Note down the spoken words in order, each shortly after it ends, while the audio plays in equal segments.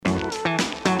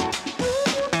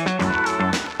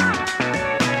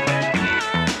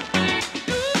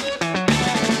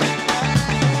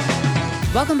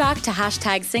Welcome back to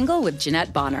Hashtag Single with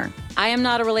Jeanette Bonner. I am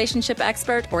not a relationship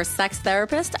expert or sex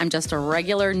therapist. I'm just a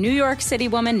regular New York City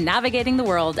woman navigating the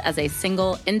world as a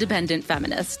single, independent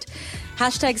feminist.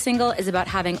 Hashtag Single is about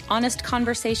having honest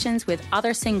conversations with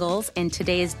other singles in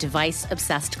today's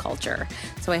device-obsessed culture.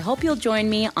 So I hope you'll join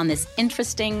me on this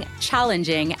interesting,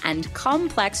 challenging, and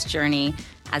complex journey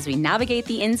as we navigate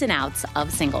the ins and outs of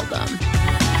singledom.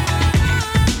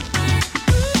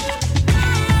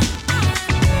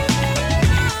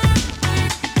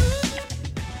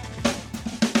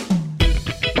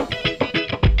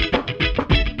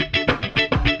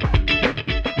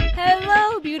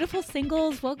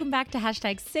 Singles, welcome back to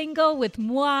Hashtag Single with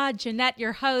moi, Jeanette,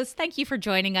 your host. Thank you for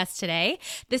joining us today.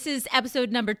 This is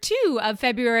episode number 2 of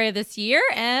February of this year,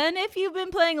 and if you've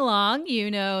been playing along,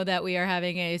 you know that we are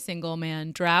having a single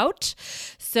man drought.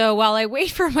 So while I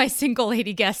wait for my single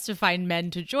lady guests to find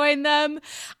men to join them,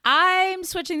 I'm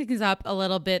switching things up a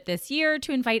little bit this year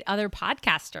to invite other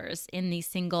podcasters in the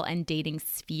single and dating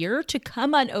sphere to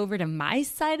come on over to my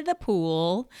side of the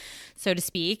pool, so to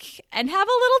speak, and have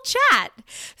a little chat.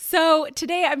 So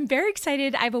today I'm very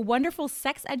excited. I have a wonderful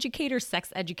sex educator,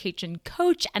 sex education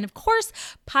coach, and of course,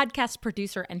 podcast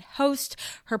producer and host.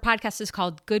 Her podcast is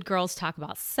called Good Girls Talk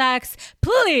About Sex.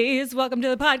 Please welcome to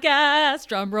the podcast.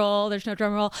 Drum roll. There's no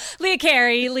drum roll. Leah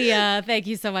Carey. Leah, thank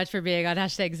you so much for being on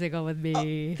Hashtag Single with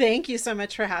me. Oh, thank you so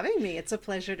much for having me. It's a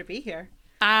pleasure to be here.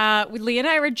 Leah and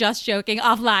I were just joking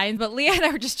offline, but Leah and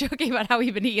I were just joking about how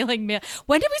we've been emailing.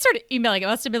 When did we start emailing? It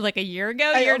must have been like a year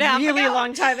ago, year and a half ago. A really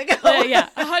long time ago. Yeah,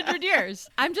 100 years.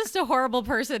 I'm just a horrible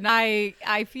person. I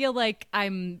feel like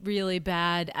I'm really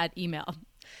bad at email.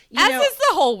 As is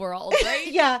the whole world, right?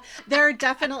 Yeah, there are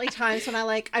definitely times when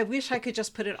I wish I could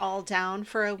just put it all down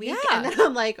for a week. Yeah. And then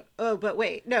I'm like, oh, but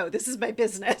wait, no, this is my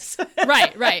business.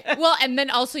 Right. Well, and then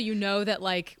also you know that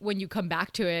like when you come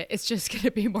back to it, it's just going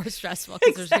to be more stressful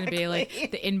because there's going to be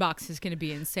like the inbox is going to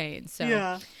be insane. So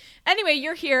yeah. Anyway,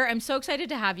 you're here. I'm so excited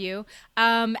to have you.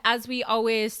 As we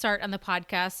always start on the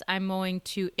podcast, I'm going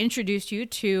to introduce you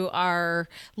to our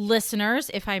listeners,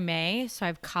 if I may. So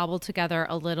I've cobbled together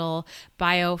a little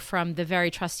bio from the very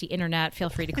trusty internet.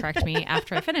 Feel free to correct me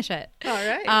after I finish it. All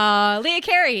right. Leah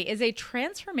Carey is a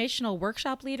transformational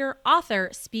workshop leader, author,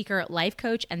 speaker, life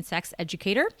coach, and sex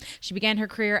educator. She began her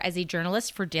career as a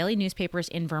journalist for daily newspapers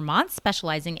in Vermont,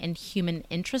 specializing in human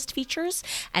interest features.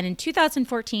 And in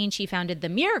 2014, she founded the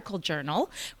Miracle Journal,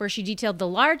 where she detailed the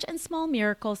large and small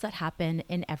miracles that happen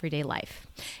in everyday life.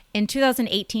 In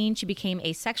 2018, she became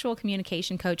a sexual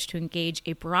communication coach to engage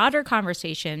a broader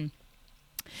conversation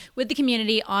with the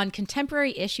community on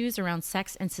contemporary issues around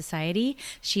sex and society.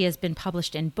 She has been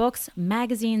published in books,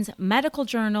 magazines, medical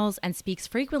journals, and speaks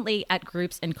frequently at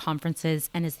groups and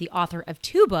conferences, and is the author of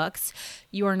 2 books,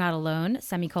 You Are Not Alone,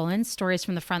 Stories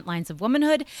from the Front Lines of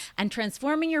Womanhood, and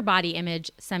Transforming Your Body Image,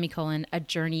 A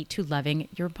Journey to Loving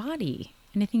Your Body.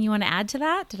 Anything you want to add to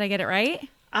that? Did I get it right?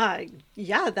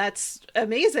 Yeah, that's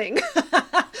amazing.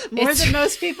 More than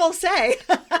most people say.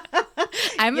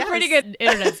 I'm a pretty good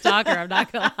internet stalker, I'm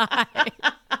not going to lie.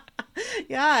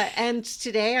 Yeah, and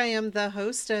today I am the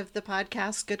host of the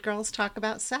podcast Good Girls Talk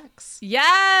About Sex.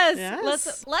 Yes.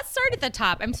 Let's start at the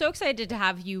top. I'm so excited to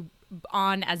have you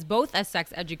on as both a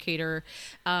sex educator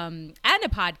and a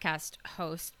podcast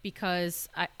host because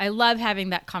I love having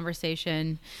that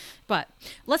conversation. But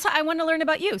I want to learn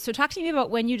about you. So talk to me about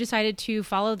when you decided to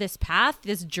follow this path,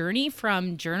 this journey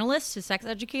from journalist to sex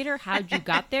educator. How'd you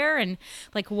got there, and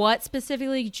like what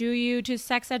specifically drew you to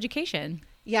sex education?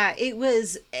 Yeah, it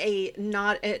was a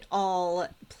not at all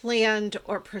planned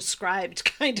or prescribed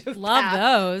kind of Love path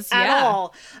those. at Yeah.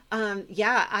 all.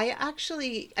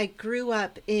 I grew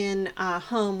up in a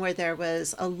home where there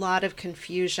was a lot of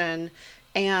confusion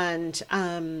and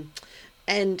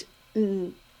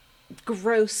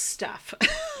gross stuff,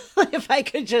 if I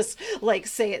could just like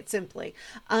say it simply,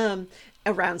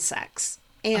 around sex.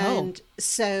 And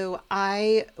so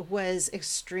I was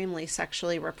extremely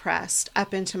sexually repressed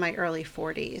up into my early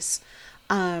 40s.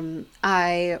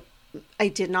 I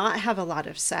did not have a lot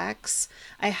of sex.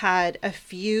 I had a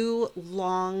few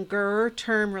longer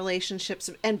term relationships.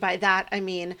 And by that, I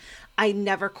mean, I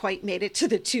never quite made it to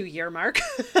the 2-year mark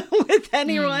with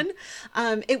anyone.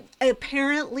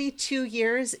 Apparently 2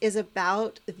 years is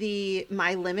about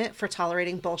my limit for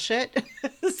tolerating bullshit.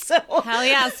 So hell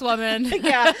yes, woman.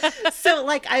 Yeah. So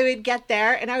like I would get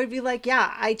there and I would be like,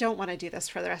 yeah, I don't want to do this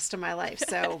for the rest of my life.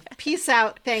 So peace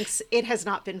out. Thanks. It has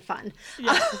not been fun.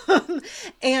 Yeah.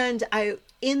 And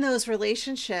in those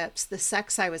relationships, the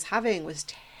sex I was having was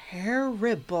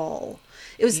terrible.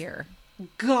 It was Dear.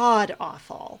 god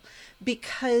awful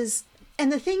because,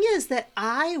 and the thing is that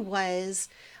I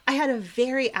had a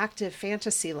very active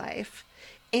fantasy life.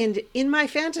 And in my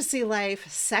fantasy life,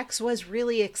 sex was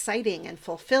really exciting and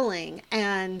fulfilling.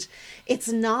 And it's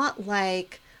not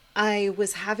like I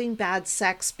was having bad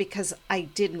sex because I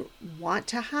didn't want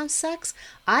to have sex.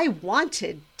 I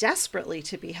wanted desperately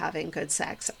to be having good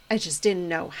sex. I just didn't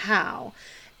know how.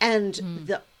 And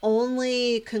the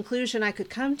only conclusion I could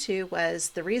come to was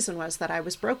the reason was that I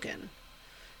was broken.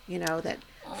 You know, that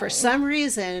for some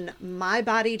reason, my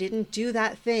body didn't do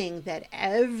that thing that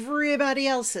everybody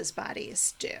else's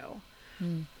bodies do.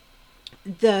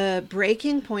 The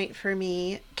breaking point for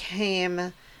me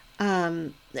came,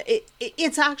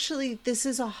 it's actually, this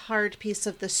is a hard piece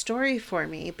of the story for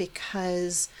me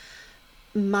because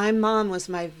my mom was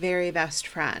my very best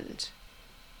friend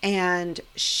and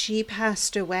she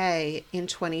passed away in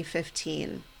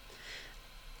 2015.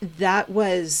 That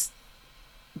was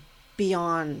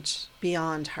beyond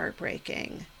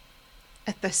heartbreaking.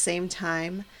 At the same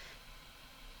time,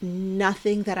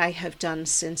 nothing that I have done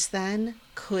since then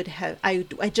could have, I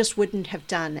just wouldn't have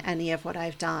done any of what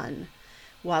I've done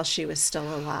while she was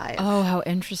still alive. Oh, how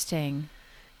interesting.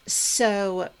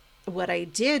 So what I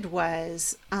did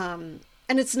was,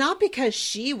 and it's not because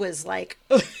she was like,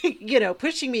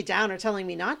 pushing me down or telling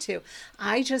me not to.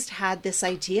 I just had this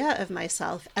idea of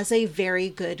myself as a very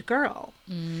good girl.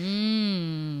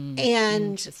 And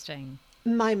Interesting.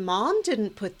 My mom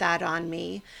didn't put that on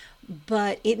me,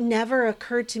 but it never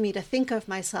occurred to me to think of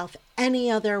myself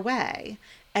any other way,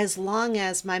 as long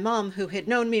as my mom, who had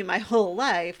known me my whole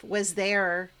life, was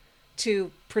there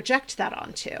to project that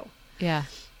onto. Yeah.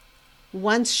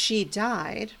 Once she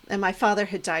died, and my father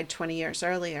had died 20 years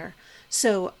earlier,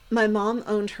 so my mom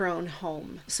owned her own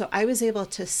home. So I was able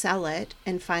to sell it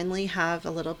and finally have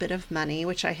a little bit of money,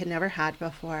 which I had never had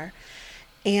before.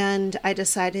 And I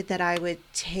decided that I would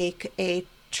take a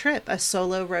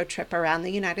solo road trip around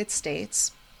the United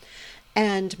States.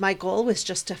 And my goal was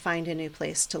just to find a new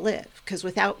place to live. Because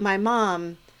without my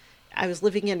mom, I was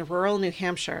living in rural New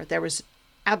Hampshire. There was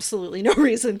absolutely no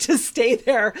reason to stay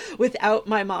there without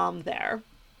my mom there.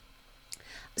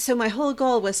 So my whole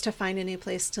goal was to find a new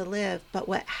place to live. But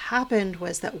what happened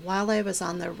was that while I was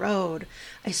on the road,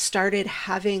 I started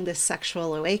having this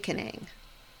sexual awakening.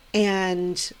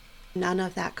 And none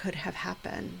of that could have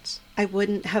happened. I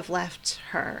wouldn't have left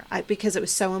her because it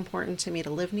was so important to me to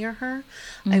live near her.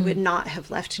 I would not have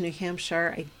left New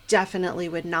Hampshire. I definitely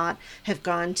would not have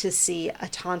gone to see a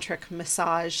tantric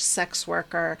massage sex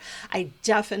worker. I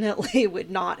definitely would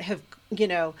not have,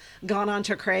 gone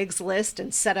onto Craigslist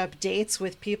and set up dates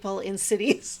with people in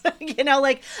cities.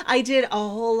 I did a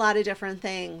whole lot of different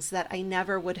things that I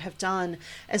never would have done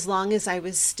as long as I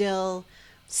was still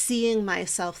seeing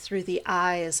myself through the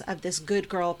eyes of this good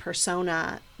girl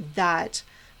persona that,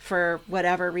 for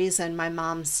whatever reason, my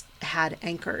mom's had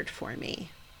anchored for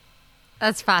me.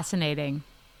 That's fascinating.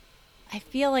 I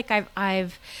feel like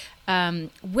I've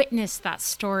witnessed that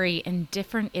story in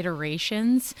different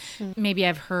iterations. Maybe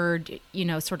I've heard,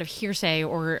 sort of hearsay,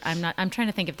 or I'm trying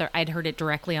to think if I'd heard it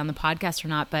directly on the podcast or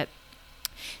not, but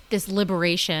this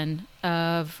liberation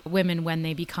of women when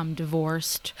they become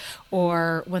divorced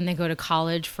or when they go to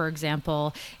college, for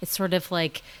example. It's sort of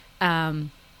like, I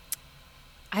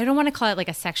don't want to call it like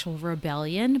a sexual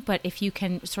rebellion, but if you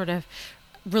can sort of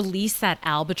release that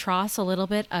albatross a little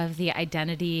bit of the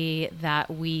identity that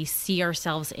we see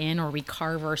ourselves in or we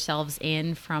carve ourselves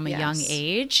in from a young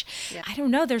age. Yeah. I don't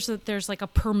know. There's like a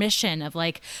permission of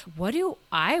like, what do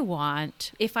I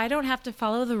want? If I don't have to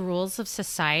follow the rules of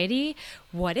society,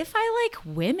 what if I like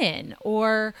women?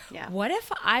 Or what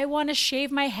if I want to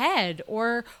shave my head?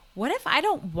 Or what if I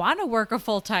don't want to work a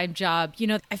full-time job?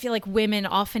 I feel like women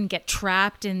often get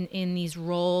trapped in these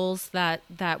roles that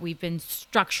we've been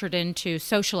structured into,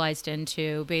 socialized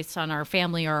into based on our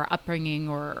family or our upbringing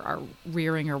or our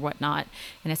rearing or whatnot.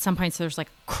 And at some points there's like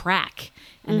a crack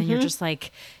and then you're just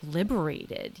like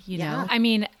liberated, know? I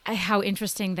mean, how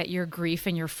interesting that your grief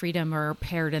and your freedom are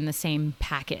paired in the same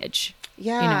package.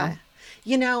 Yeah.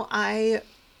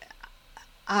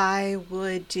 I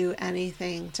would do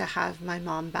anything to have my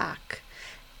mom back.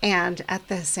 And at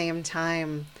the same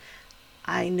time,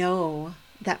 I know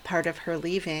that part of her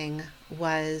leaving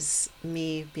was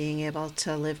me being able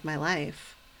to live my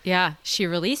life. Yeah, she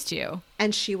released you.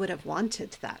 And she would have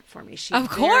wanted that for me. She of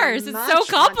course, it's so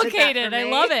complicated. I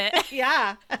love it.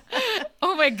 Yeah.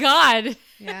 Oh my God.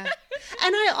 Yeah.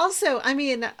 And I also,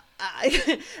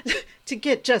 to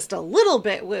get just a little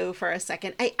bit woo for a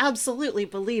second, I absolutely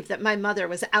believe that my mother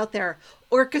was out there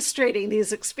orchestrating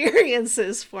these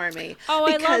experiences for me. Oh,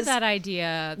 I love that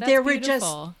idea. That's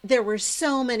beautiful. There were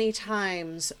so many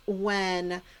times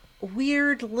when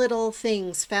weird little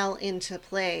things fell into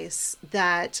place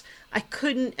that I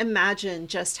couldn't imagine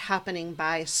just happening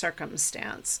by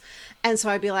circumstance. And so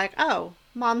I'd be like, oh,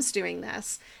 mom's doing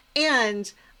this.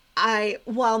 And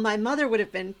while my mother would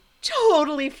have been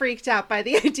totally freaked out by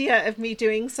the idea of me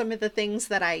doing some of the things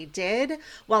that I did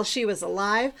while she was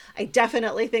alive, I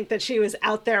definitely think that she was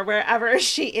out there wherever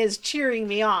she is cheering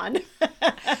me on.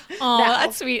 Oh,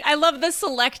 that's sweet. I love the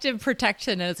selective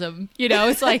protectionism.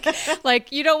 It's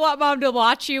like you don't want mom to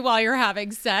watch you while you're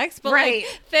having sex, but right.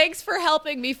 Like, thanks for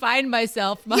helping me find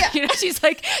myself. Mom. Yeah. She's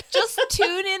like, just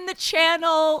tune in the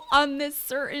channel on this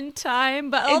certain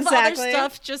time, but all the other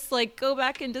stuff, just like go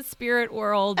back into spirit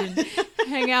world and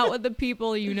hang out with the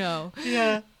people you know.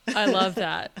 Yeah. I love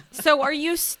that. So are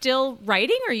you still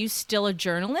writing? Are you still a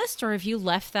journalist, or have you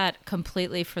left that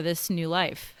completely for this new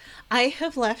life? I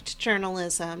have left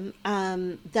journalism.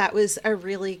 That was a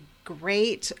really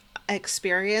great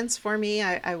experience for me.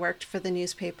 I worked for the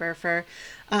newspaper for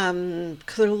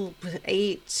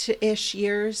 8-ish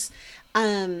years.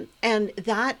 And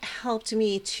that helped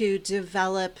me to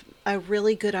develop a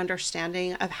really good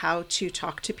understanding of how to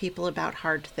talk to people about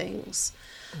hard things.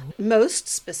 Most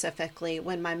specifically,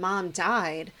 when my mom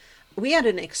died, we had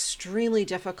an extremely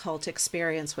difficult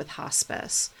experience with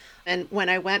hospice. And when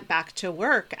I went back to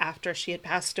work after she had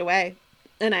passed away,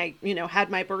 and I, had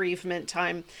my bereavement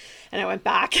time, and I went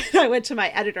back and I went to my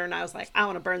editor and I was like, I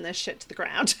want to burn this shit to the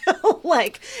ground.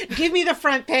 Like, give me the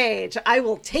front page. I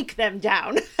will take them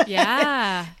down.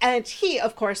 Yeah. And he,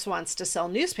 of course, wants to sell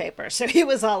newspapers. So he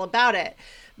was all about it.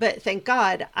 But thank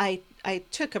God I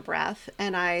took a breath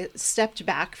and I stepped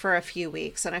back for a few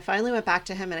weeks, and I finally went back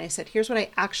to him and I said, here's what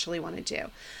I actually want to do.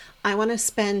 I want to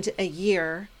spend a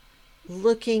year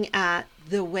looking at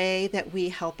the way that we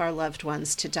help our loved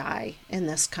ones to die in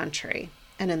this country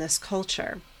and in this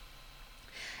culture.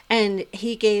 And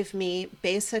he gave me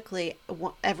basically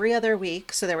every other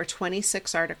week, so there were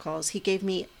 26 articles, he gave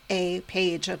me a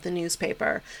page of the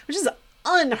newspaper, which is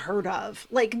unheard of.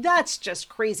 Like, that's just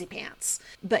crazy pants.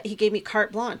 But he gave me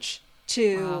carte blanche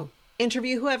to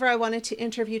interview whoever I wanted to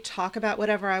interview, talk about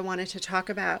whatever I wanted to talk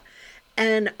about.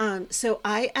 And so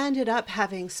I ended up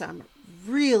having some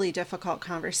really difficult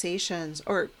conversations,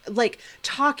 or like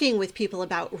talking with people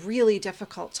about really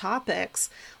difficult topics,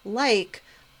 like,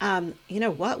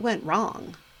 what went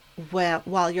wrong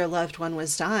while your loved one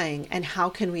was dying, and how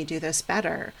can we do this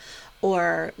better?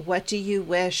 Or what do you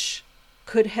wish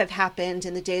could have happened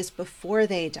in the days before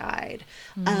they died?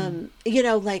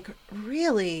 Like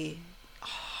really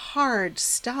hard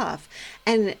stuff.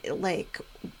 And like,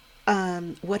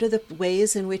 what are the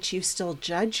ways in which you still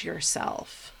judge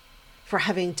yourself for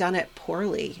having done it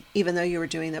poorly, even though you were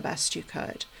doing the best you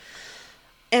could?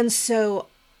 And so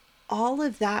all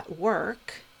of that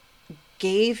work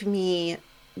gave me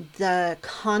the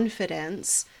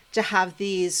confidence to have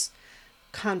these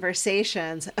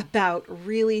conversations about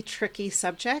really tricky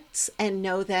subjects and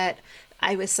know that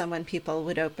I was someone people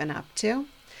would open up to.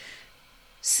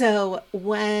 So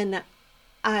when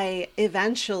I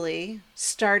eventually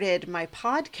started my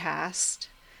podcast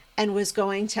and was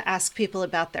going to ask people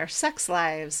about their sex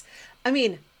lives, I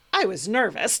mean, I was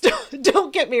nervous,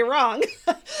 don't get me wrong,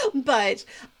 but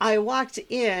I walked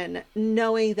in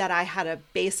knowing that I had a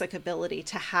basic ability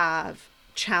to have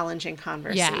challenging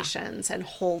conversations and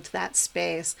hold that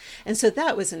space. And so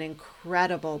that was an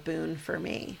incredible boon for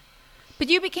me. But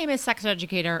you became a sex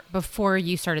educator before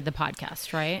you started the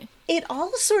podcast, right? It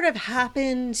all sort of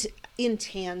happened in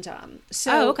tandem.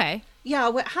 So, okay. Yeah,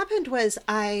 what happened was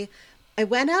I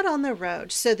went out on the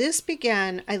road. So this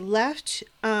began, I left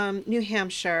New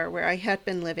Hampshire, where I had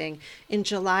been living, in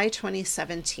July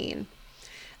 2017.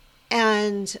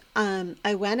 And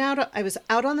I was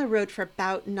out on the road for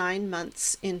about 9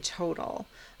 months in total.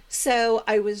 So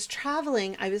I was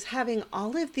traveling, I was having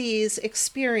all of these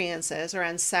experiences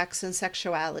around sex and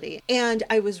sexuality, and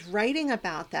I was writing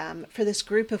about them for this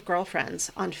group of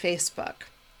girlfriends on Facebook.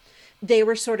 They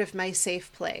were sort of my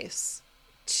safe place.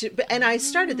 And I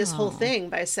started this whole thing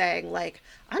by saying, like,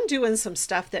 I'm doing some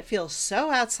stuff that feels so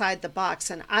outside the box,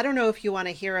 and I don't know if you want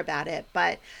to hear about it,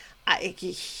 but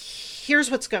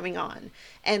here's what's going on.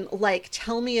 And like,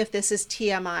 tell me if this is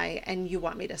TMI and you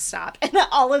want me to stop. And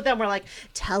all of them were like,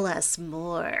 tell us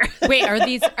more. Wait,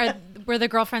 were the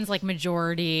girlfriends like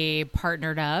majority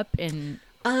partnered up? And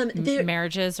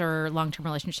marriages or long-term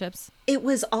relationships? It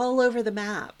was all over the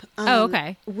map. Oh,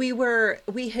 okay.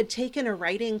 We had taken a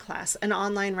writing class, an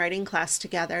online writing class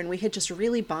together, and we had just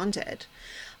really bonded.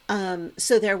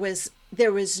 So there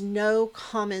was no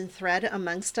common thread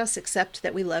amongst us except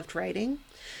that we loved writing.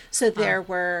 So there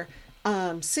were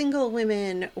single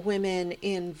women, women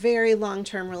in very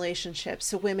long-term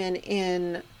relationships, women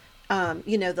in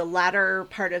the latter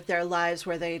part of their lives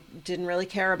where they didn't really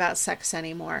care about sex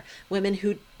anymore. Women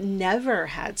who never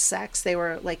had sex. They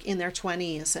were like in their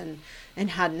 20s and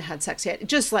hadn't had sex yet,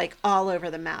 just like all over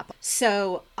the map.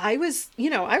 So I was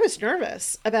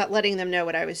nervous about letting them know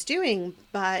what I was doing,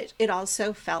 but it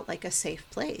also felt like a safe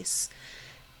place.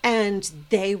 And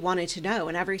they wanted to know.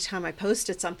 And every time I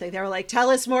posted something, they were like, tell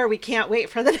us more. We can't wait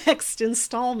for the next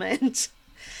installment.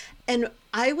 And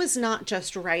I was not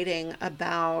just writing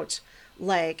about,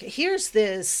 like, here's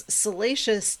this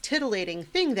salacious, titillating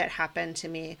thing that happened to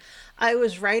me. I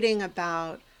was writing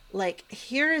about, like,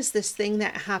 here is this thing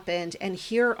that happened, and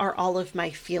here are all of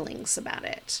my feelings about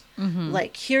it. Mm-hmm.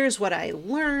 Like, here's what I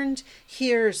learned.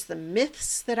 Here's the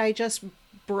myths that I just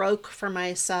broke for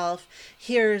myself.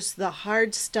 Here's the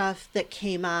hard stuff that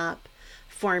came up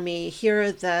for me. Here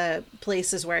are the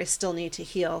places where I still need to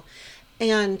heal.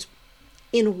 And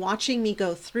in watching me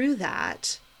go through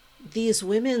that, these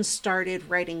women started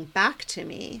writing back to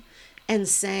me and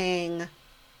saying,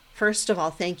 first of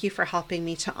all, thank you for helping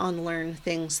me to unlearn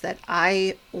things that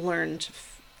I learned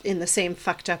in the same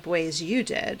fucked up ways you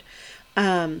did.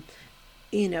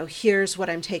 Here's what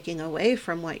I'm taking away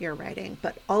from what you're writing,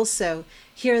 but also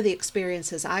here are the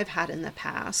experiences I've had in the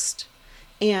past,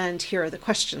 and here are the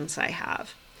questions I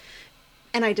have.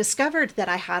 And I discovered that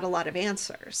I had a lot of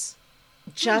answers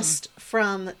just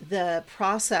from the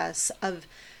process of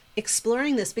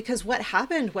exploring this, because what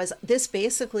happened was this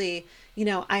basically,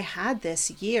 I had this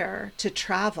year to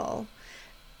travel,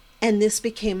 and this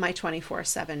became my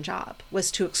 24/7 job,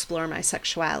 was to explore my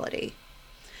sexuality.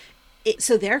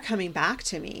 So they're coming back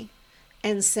to me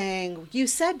and saying, you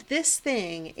said this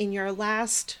thing in your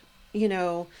last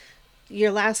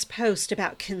post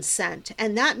about consent,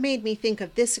 and that made me think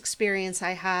of this experience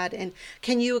I had, and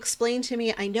can you explain to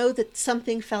me, I know that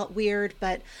something felt weird,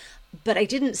 but I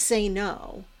didn't say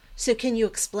no. So can you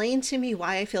explain to me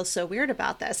why I feel so weird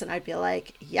about this? And I'd be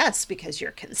like, yes, because your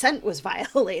consent was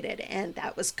violated and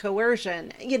that was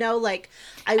coercion.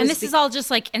 And this is all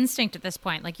just like instinct at this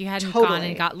point. Like you hadn't gone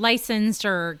and got licensed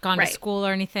or gone to school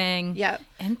or anything. Yeah.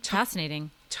 And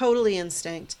fascinating. Totally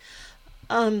instinct.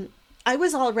 I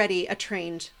was already a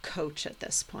trained coach at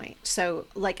this point. So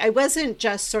I wasn't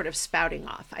just sort of spouting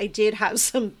off. I did have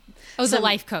some... the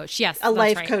life coach. Yes. A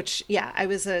life coach. Yeah. I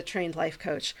was a trained life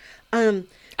coach.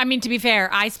 I mean, to be fair,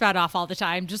 I spout off all the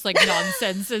time, just like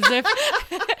nonsense, as if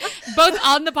both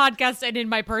on the podcast and in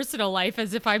my personal life,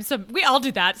 as if I'm we all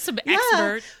do that, some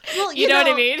expert. Well, you know what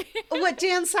I mean? What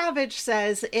Dan Savage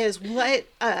says is what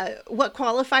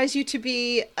qualifies you to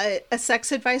be a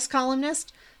sex advice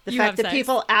columnist? The fact that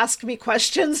people ask me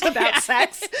questions about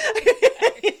sex.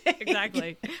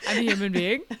 Exactly. I'm a human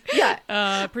being.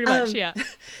 Yeah. Pretty much, yeah.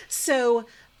 So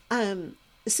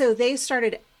they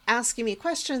started asking me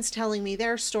questions, telling me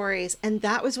their stories. And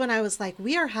that was when I was like,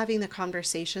 we are having the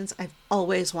conversations I've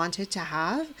always wanted to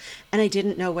have, and I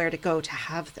didn't know where to go to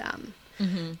have them.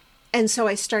 Mm-hmm. And so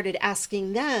I started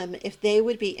asking them if they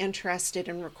would be interested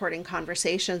in recording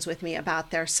conversations with me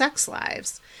about their sex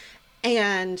lives.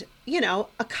 And,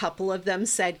 a couple of them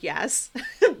said yes,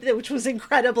 which was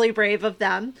incredibly brave of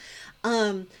them.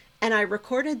 And I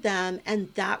recorded them,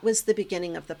 and that was the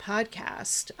beginning of the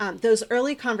podcast. Those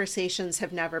early conversations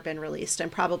have never been released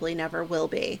and probably never will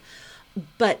be.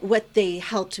 But what they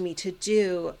helped me to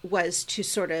do was to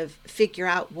sort of figure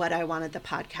out what I wanted the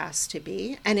podcast to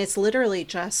be. And it's literally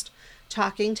just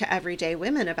talking to everyday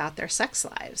women about their sex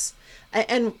lives.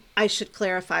 And I should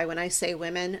clarify, when I say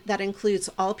women, that includes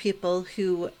all people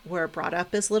who were brought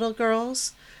up as little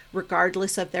girls,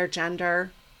 regardless of their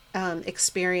gender,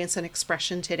 experience and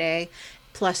expression today,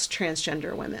 plus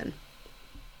transgender women.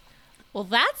 Well,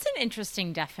 that's an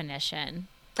interesting definition.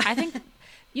 I think,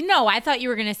 I thought you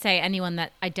were going to say anyone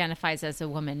that identifies as a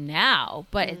woman now,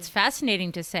 but it's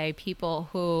fascinating to say people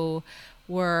who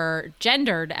were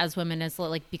gendered as women, as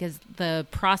because the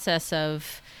process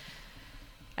of,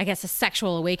 I guess, a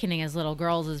sexual awakening as little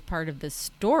girls is part of the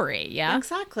story. Yeah,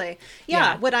 exactly.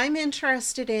 Yeah. What I'm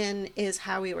interested in is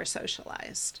how we were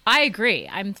socialized. I agree.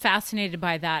 I'm fascinated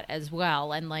by that as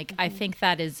well. And I think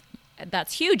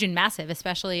that's huge and massive,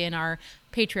 especially in our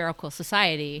patriarchal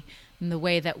society, and the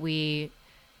way that we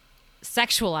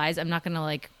sexualize. I'm not going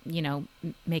to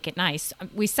make it nice.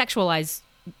 We sexualize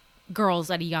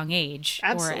girls at a young age.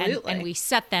 Absolutely. And we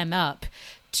set them up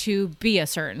to be a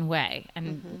certain way.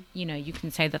 And, you know, you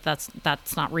can say that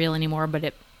that's not real anymore, but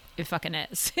it fucking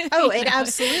is. Oh, it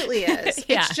absolutely is.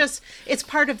 Yeah. It's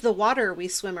part of the water we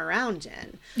swim around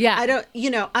in. Yeah.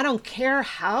 I don't care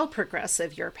how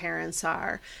progressive your parents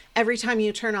are. Every time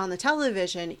you turn on the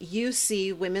television, you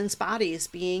see women's bodies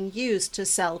being used to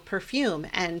sell perfume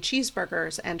and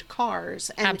cheeseburgers and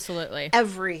cars and Absolutely.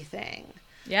 everything.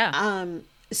 Yeah.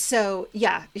 So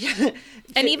yeah.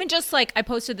 And even just like I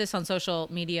posted this on social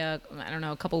media, I don't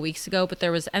know, a couple weeks ago, but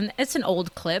there was, and it's an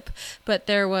old clip, but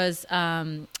there was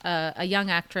a young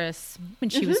actress when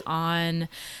she was on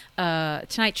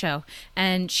Tonight Show,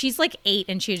 and she's like 8,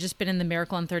 and she had just been in The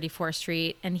Miracle on 34th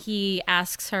Street, and he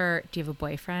asks her, "Do you have a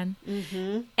boyfriend?"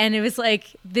 And it was like,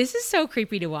 this is so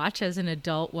creepy to watch as an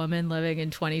adult woman living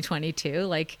in 2022.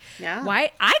 Like, Yeah.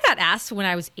 why I got asked when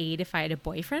I was 8 if I had a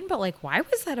boyfriend, but like, why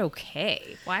was that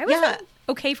okay? Why was that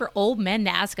okay for old men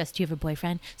to ask us, "Do you have a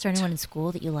boyfriend? Is there anyone in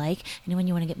school that you like? Anyone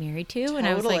you want to get married to?" And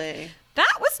I was like, Totally.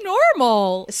 that was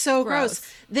normal. So gross.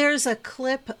 There's a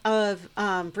clip of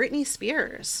Britney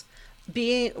Spears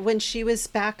when she was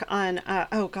back on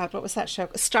oh god, what was that show?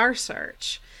 Star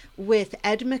Search with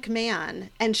Ed McMahon,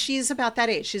 and she's about that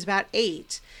age. She's about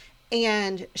 8.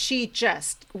 And she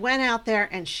just went out there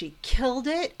and she killed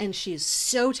it, and she's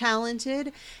so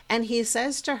talented. And he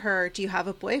says to her, "Do you have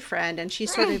a boyfriend?" And she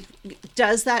sort of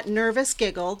does that nervous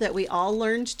giggle that we all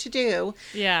learned to do.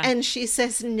 Yeah. And she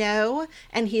says no.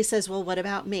 And he says, "Well, what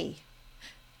about me?"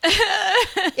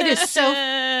 It is so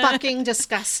fucking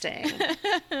disgusting.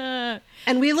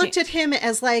 And we looked at him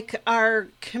as like our,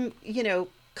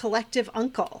 collective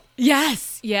uncle.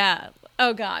 Yes. Yeah.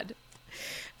 Oh God.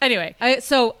 Anyway,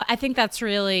 so I think that's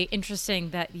really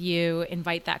interesting that you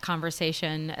invite that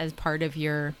conversation as part of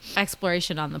your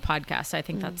exploration on the podcast. I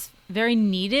think that's very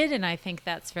needed, and I think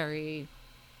that's very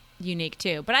unique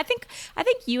too. But I think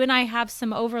you and I have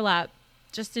some overlap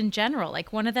just in general.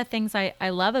 Like, one of the things I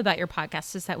love about your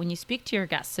podcast is that when you speak to your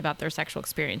guests about their sexual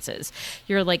experiences,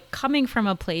 you're like coming from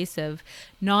a place of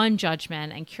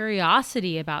non-judgment and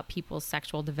curiosity about people's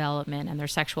sexual development and their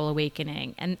sexual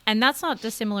awakening. And that's not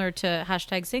dissimilar to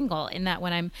 #single, in that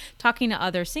when I'm talking to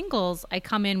other singles, I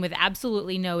come in with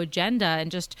absolutely no agenda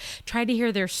and just try to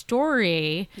hear their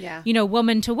story,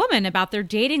 woman to woman, about their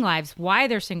dating lives, why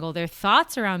they're single, their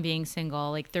thoughts around being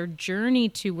single, like their journey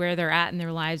to where they're at in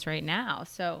their lives right now.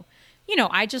 So,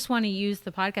 I just want to use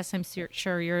the podcast. I'm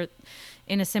sure you're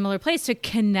in a similar place, to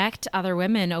connect other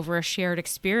women over a shared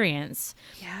experience,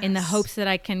 in the hopes that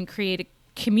I can create a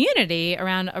community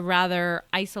around a rather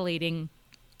isolating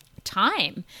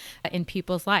time in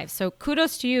people's lives. So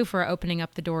kudos to you for opening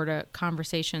up the door to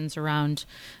conversations around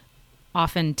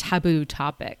often taboo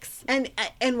topics. And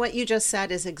what you just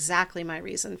said is exactly my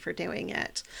reason for doing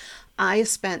it. I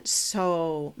spent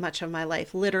so much of my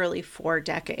life, literally 4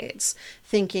 decades,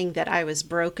 thinking that I was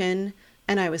broken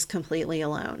and I was completely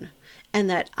alone, and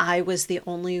that I was the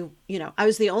only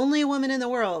woman in the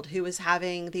world who was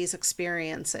having these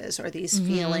experiences or these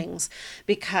feelings,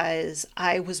 because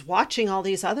I was watching all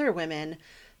these other women,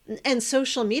 and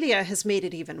social media has made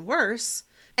it even worse.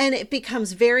 And it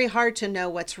becomes very hard to know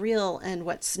what's real and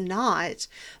what's not.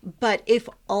 But if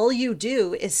all you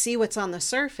do is see what's on the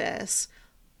surface,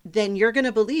 then you're going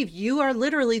to believe you are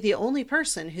literally the only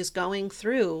person who's going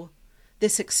through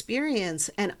this experience.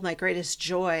 And my greatest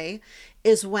joy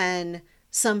is when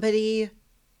somebody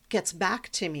gets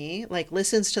back to me, like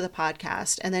listens to the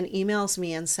podcast, and then emails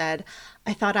me and said,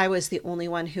 "I thought I was the only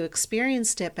one who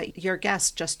experienced it, but your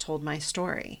guest just told my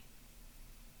story."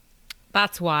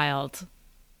 That's wild.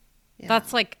 Yeah.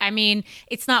 That's like, I mean,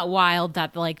 it's not wild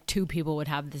that like 2 people would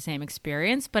have the same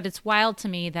experience, but it's wild to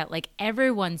me that like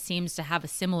everyone seems to have a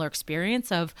similar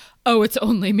experience of, oh, it's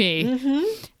only me.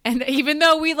 And even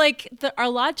though we our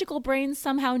logical brains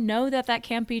somehow know that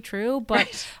can't be true,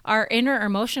 but our inner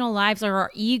emotional lives or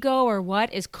our ego or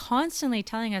what is constantly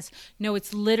telling us, no,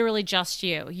 it's literally just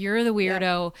you. You're the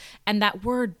weirdo. And that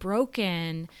word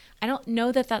broken, I don't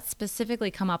know that that's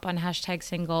specifically come up on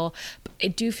 #single, but I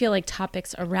do feel like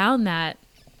topics around that,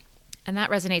 and that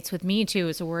resonates with me too,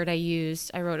 is a word I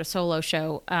used. I wrote a solo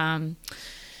show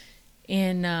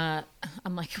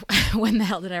I'm like, when the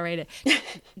hell did I write it?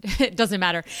 It doesn't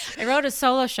matter. I wrote a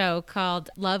solo show called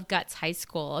Love Guts High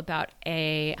School, about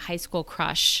a high school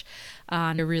crush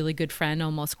on a really good friend,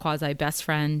 almost quasi best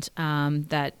friend,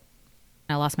 that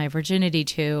I lost my virginity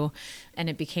to, and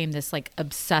it became this like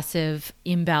obsessive,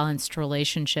 imbalanced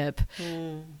relationship,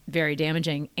 very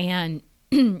damaging. And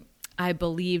I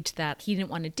believed that he didn't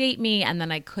want to date me, and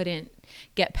then I couldn't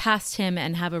get past him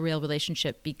and have a real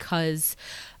relationship because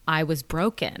I was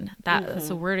broken. That's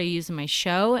a word I use in my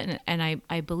show. And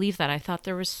I believe that. I thought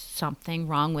there was something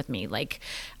wrong with me. Like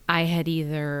I had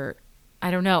either,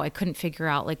 I don't know, I couldn't figure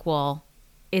out like, well,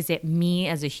 is it me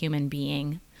as a human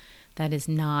being that is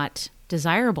not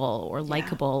desirable or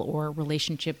likable or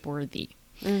relationship worthy?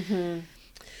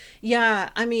 Yeah.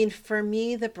 I mean, for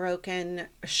me, the broken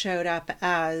showed up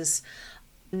as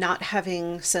not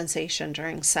having sensation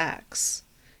during sex.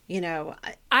 You know,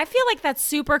 I feel like that's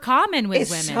super common with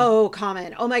women. It's so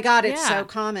common. Oh my God, it's Yeah. so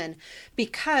common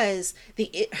because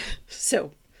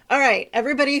so, all right,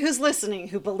 everybody who's listening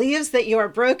who believes that you are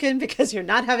broken because you're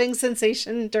not having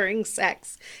sensation during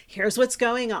sex, here's what's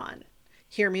going on.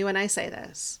 Hear me when I say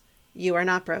this. You are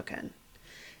not broken.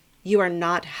 You are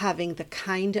not having the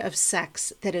kind of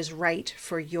sex that is right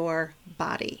for your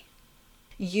body.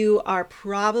 You are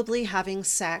probably having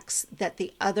sex that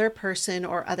the other person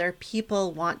or other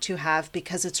people want to have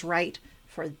because it's right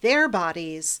for their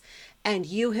bodies, and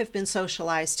you have been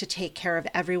socialized to take care of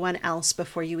everyone else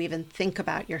before you even think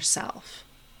about yourself.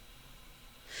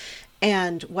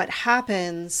 And what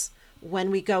happens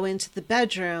when we go into the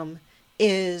bedroom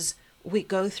is we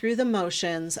go through the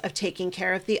motions of taking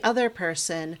care of the other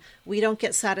person. We don't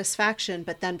get satisfaction,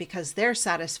 but then because they're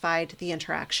satisfied, the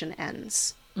interaction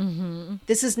ends.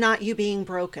 This is not you being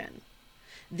broken.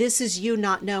 This is you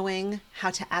not knowing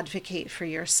how to advocate for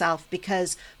yourself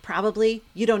because probably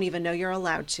you don't even know you're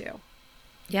allowed to.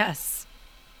 Yes.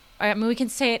 I mean, we can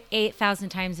say it 8,000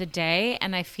 times a day,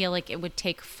 and I feel like it would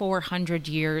take 400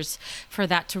 years for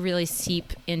that to really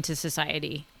seep into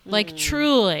society. Like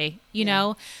truly, you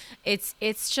know,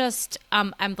 it's just,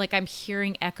 I'm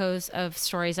hearing echoes of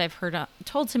stories I've heard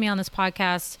told to me on this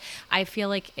podcast. I feel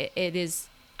like it is,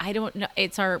 I don't know.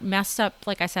 It's our messed up,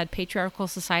 like I said, patriarchal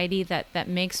society that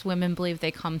makes women believe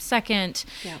they come second,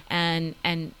 and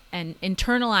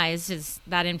internalizes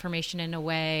that information in a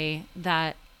way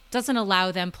that doesn't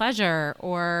allow them pleasure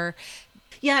or.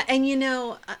 Yeah, and you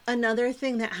know, another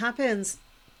thing that happens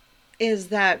is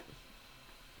that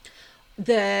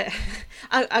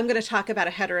I'm going to talk about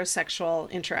a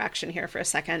heterosexual interaction here for a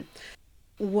second.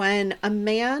 When a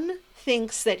man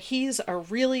thinks that he's a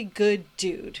really good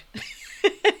dude.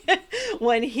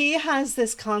 When he has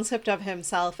this concept of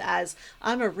himself as,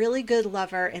 I'm a really good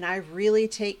lover and I really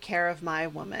take care of my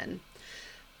woman.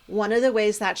 One of the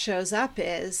ways that shows up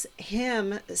is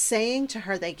him saying to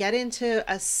her, they get into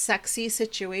a sexy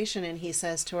situation and he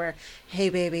says to her, hey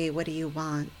baby, what do you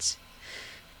want?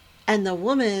 And the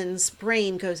woman's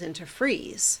brain goes into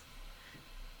freeze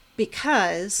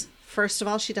because, first of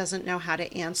all, she doesn't know how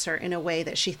to answer in a way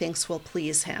that she thinks will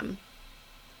please him.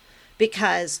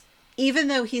 Because even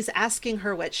though he's asking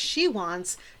her what she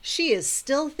wants, she is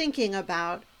still thinking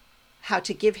about how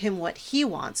to give him what he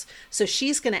wants. So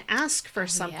she's going to ask for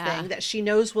something that she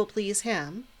knows will please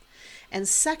him. And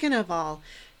second of all,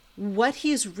 what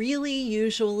he's really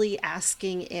usually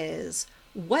asking is,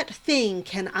 what thing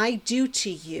can I do to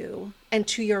you and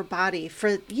to your body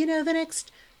for, the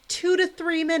next 2 to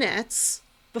 3 minutes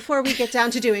before we get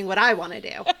down to doing what I want to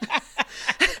do?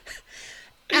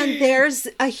 And there's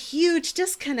a huge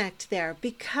disconnect there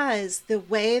because the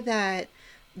way that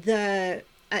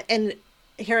and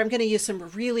here I'm going to use some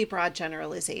really broad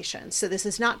generalizations. So this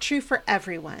is not true for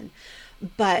everyone,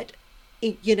 but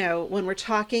when we're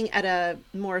talking at a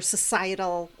more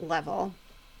societal level,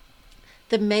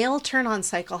 the male turn-on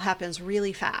cycle happens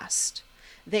really fast.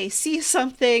 They see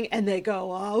something and they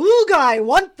go, oh, I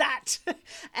want that.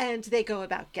 And they go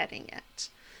about getting it.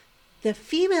 The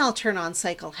female turn-on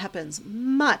cycle happens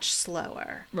much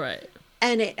slower. Right.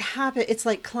 And it's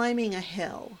like climbing a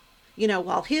hill.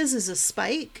 While his is a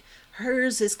spike,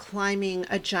 hers is climbing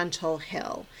a gentle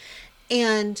hill.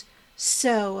 And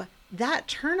so that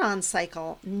turn-on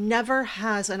cycle never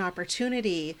has an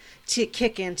opportunity to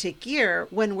kick into gear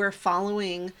when we're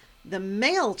following the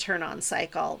male turn-on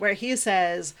cycle, where he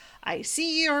says, I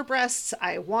see your breasts,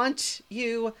 I want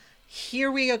you,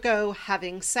 here we go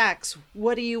having sex,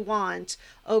 what do you want?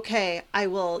 Okay, I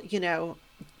will,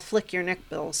 flick your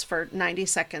nipples for 90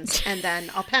 seconds and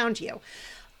then I'll pound you.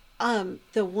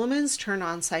 The woman's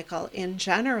turn-on cycle in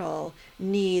general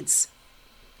needs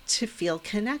to feel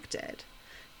connected,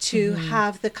 to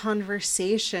have the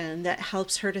conversation that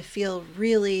helps her to feel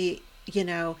really,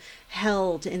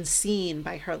 held and seen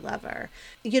by her lover.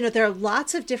 There are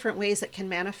lots of different ways that can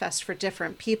manifest for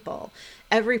different people.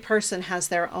 Every person has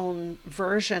their own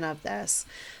version of this.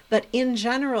 But in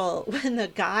general, when the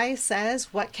guy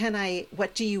says, what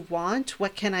do you want?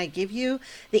 What can I give you?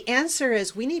 The answer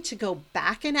is we need to go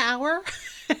back an hour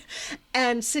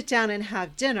and sit down and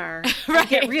have dinner Right. and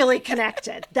get really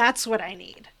connected. That's what I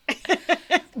need.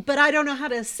 But I don't know how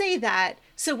to say that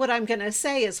So what I'm going to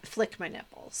say is flick my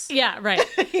nipples. Yeah, right.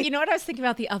 You know what I was thinking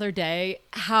about the other day?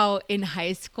 How in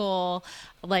high school,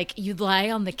 like you'd lie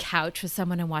on the couch with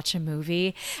someone and watch a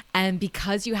movie, and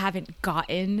because you haven't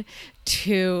gotten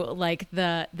to like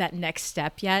that next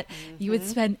step yet, you would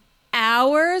spend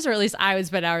hours, or at least I would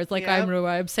spend hours, like Yep.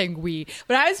 I'm saying we,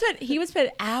 but he would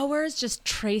spend hours just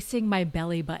tracing my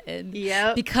belly button.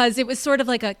 Yep. Because it was sort of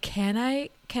like a,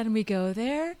 can we go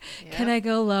there? Can I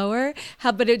go lower?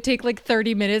 But it'd take like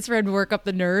 30 minutes for him to work up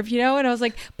the nerve, you know? And I was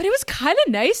like, but it was kind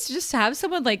of nice to just have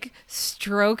someone like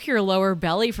stroke your lower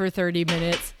belly for 30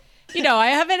 minutes. You know, I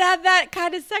haven't had that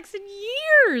kind of sex in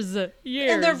years.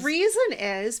 And the reason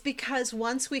is because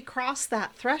once we cross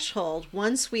that threshold,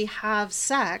 once we have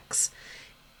sex,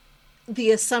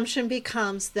 the assumption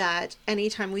becomes that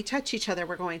anytime we touch each other,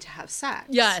 we're going to have sex.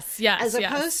 Yes. As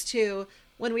opposed to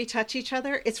when we touch each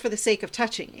other, it's for the sake of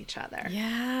touching each other.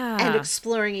 Yeah. And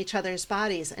exploring each other's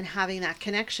bodies and having that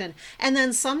connection. And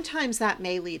then sometimes that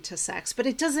may lead to sex, but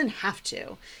it doesn't have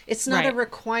to. It's not a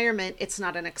requirement. It's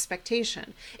not an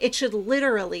expectation. It should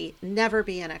literally never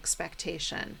be an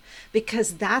expectation,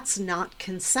 because that's not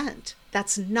consent.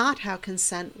 That's not how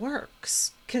consent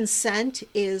works. Consent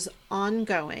is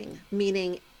ongoing,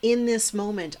 meaning in this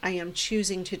moment, I am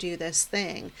choosing to do this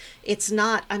thing. It's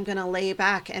not, I'm going to lay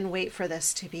back and wait for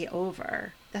this to be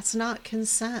over. That's not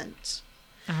consent.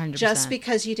 100%. Just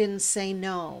because you didn't say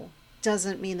no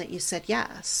doesn't mean that you said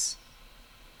yes.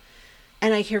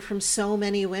 And I hear from so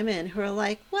many women who are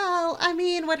like, well, I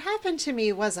mean, what happened to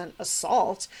me wasn't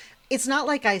assault. It's not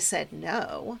like I said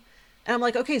no. And I'm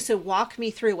like, okay, so walk me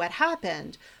through what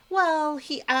happened. Well,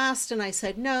 he asked and I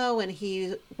said no, and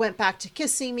he went back to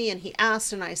kissing me, and he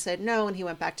asked and I said no, and he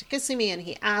went back to kissing me, and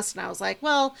he asked, and I was like,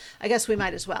 well, I guess we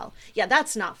might as well. Yeah,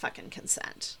 that's not fucking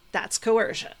consent. That's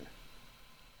coercion.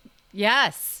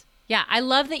 Yes. Yeah, I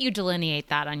love that you delineate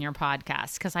that on your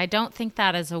podcast, because I don't think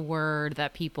that is a word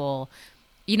that people,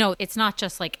 you know, it's not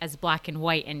just like as black and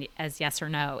white and as yes or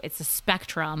no. It's a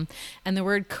spectrum. And the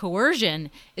word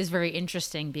coercion is very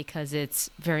interesting because it's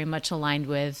very much aligned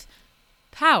with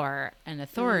power and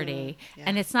authority.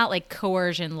 And it's not like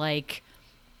coercion like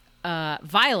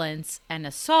violence and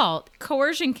assault.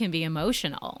 Coercion can be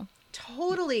emotional.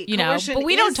 Totally. You know, but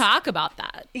we don't talk about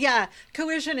that. Yeah,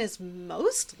 coercion is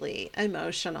mostly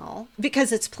emotional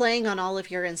because it's playing on all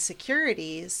of your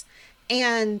insecurities.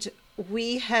 And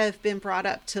we have been brought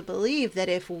up to believe that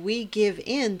if we give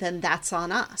in, then that's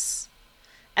on us.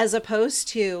 As opposed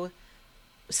to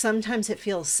sometimes it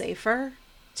feels safer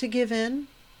to give in.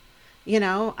 You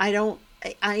know, I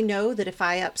know that if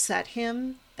I upset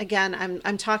him, again,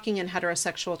 I'm talking in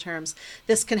heterosexual terms.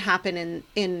 This can happen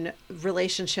in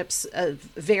relationships of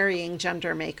varying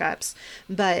gender makeups.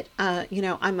 But, you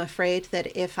know, I'm afraid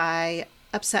that if I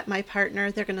upset my partner,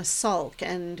 they're going to sulk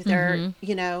and they're,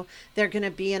 you know, they're going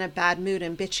to be in a bad mood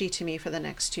and bitchy to me for the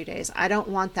next 2 days. I don't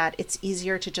want that. It's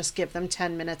easier to just give them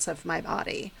 10 minutes of my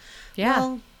body. Yeah.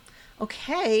 Well,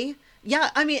 okay.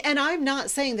 Yeah, I mean, and I'm not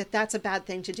saying that that's a bad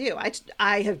thing to do.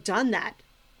 I have done that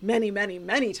many, many,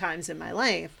 many times in my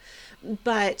life,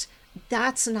 but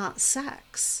that's not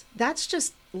sex. That's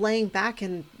just laying back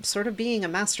and sort of being a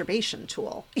masturbation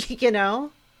tool, you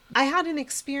know? I had an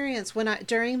experience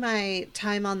during my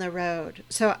time on the road.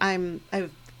 So I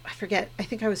forget, I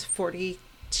think I was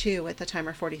 42 at the time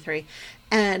or 43.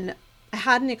 And I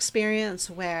had an experience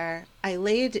where I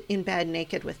laid in bed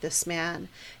naked with this man.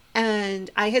 And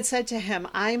I had said to him,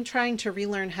 I'm trying to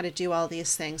relearn how to do all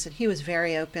these things. And he was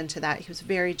very open to that. He was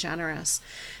very generous.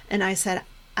 And I said,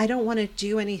 I don't want to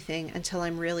do anything until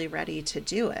I'm really ready to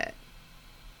do it.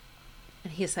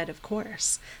 And he said, of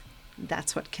course,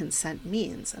 that's what consent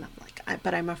means. And I'm like,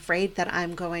 but I'm afraid that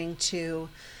I'm going to,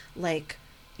 like,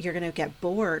 you're going to get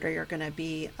bored or you're going to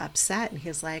be upset. And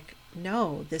he's like,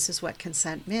 no, this is what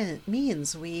consent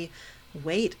means. We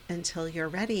wait until you're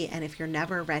ready. And if you're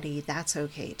never ready, that's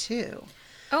okay too.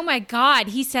 Oh my God.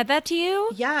 He said that to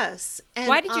you? Yes. And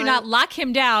why did you not lock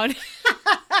him down?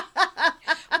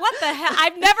 What the hell?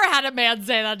 I've never had a man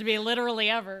say that to me, literally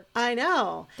ever. I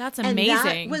know. That's amazing. And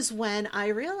that was when I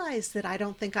realized that I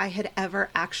don't think I had ever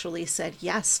actually said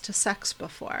yes to sex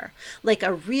before. Like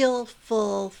a real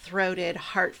full-throated,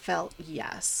 heartfelt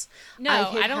yes. No,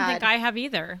 I don't think I have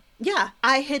either. Yeah,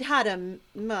 I had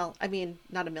well, I mean,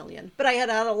 not a million, but I had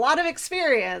a lot of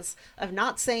experience of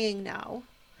not saying no,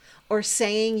 or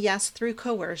saying yes through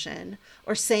coercion,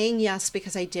 or saying yes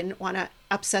because I didn't want to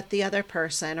upset the other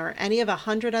person, or any of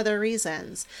 100 other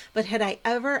reasons. But had I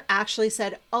ever actually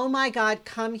said, oh my God,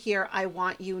 come here, I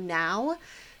want you now?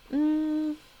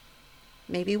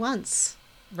 Maybe once.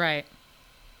 Right.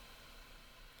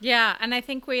 Yeah, and I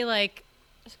think we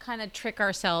kind of trick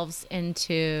ourselves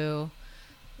into,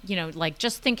 like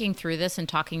just thinking through this and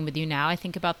talking with you now, I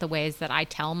think about the ways that I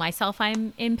tell myself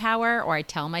I'm in power, or I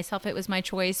tell myself it was my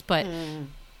choice, but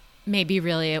maybe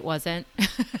really it wasn't.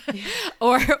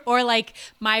 or like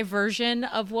my version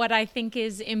of what I think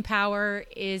is in power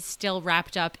is still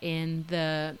wrapped up in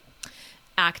the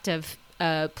act of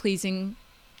pleasing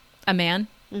a man,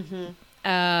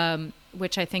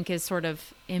 which I think is sort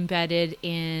of embedded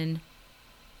in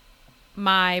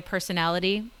my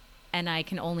personality. And I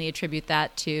can only attribute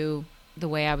that to the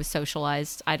way I was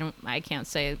socialized. I can't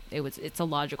say it's a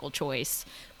logical choice,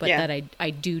 but that I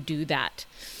do that.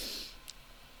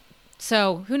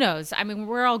 So who knows? I mean,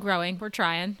 we're all growing. We're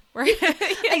trying.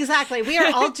 Exactly. We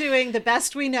are all doing the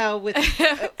best we know with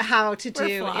how to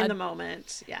do in the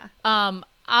moment. Yeah.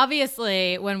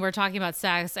 Obviously, when we're talking about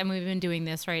sex, and we've been doing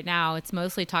this right now, it's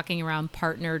mostly talking around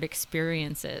partnered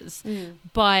experiences.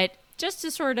 But just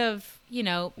to sort of,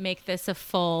 make this a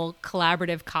full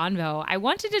collaborative convo, I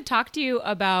wanted to talk to you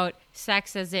about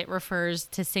sex as it refers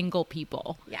to single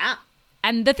people. Yeah.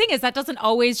 And the thing is, that doesn't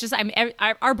always just,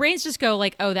 our brains just go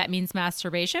like, oh, that means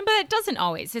masturbation, but it doesn't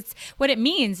always. What it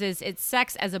means is it's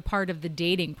sex as a part of the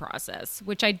dating process,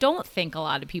 which I don't think a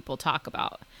lot of people talk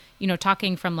about.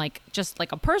 Talking from just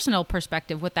a personal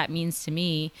perspective, what that means to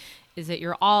me is that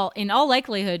you're in all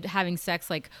likelihood having sex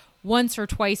once or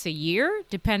twice a year,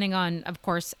 depending on, of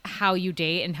course, how you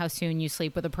date and how soon you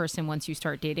sleep with a person once you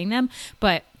start dating them.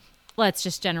 But let's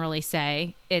just generally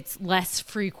say it's less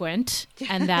frequent,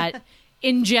 and that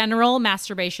in general,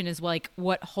 masturbation is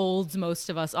what holds most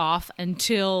of us off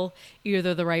until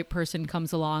either the right person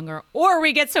comes along or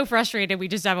we get so frustrated we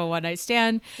just have a one-night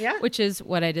stand, which is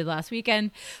what I did last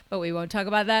weekend, but we won't talk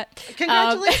about that.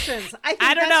 Congratulations. I think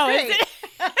I don't know. Great.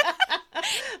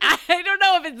 I don't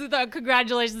know if it's the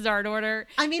congratulations are in order.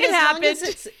 I mean,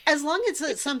 as long as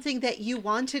it's something that you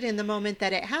wanted in the moment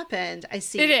that it happened, I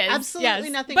see it is,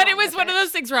 absolutely nothing But wrong it was with one of those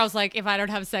things where I was like, if I don't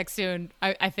have sex soon,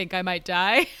 I think I might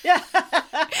die. Yeah.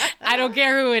 I don't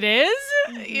care who it is.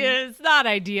 It's not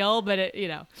ideal, but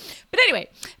But anyway,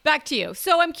 back to you.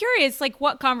 So I'm curious,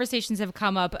 what conversations have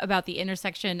come up about the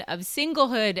intersection of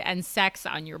singlehood and sex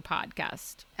on your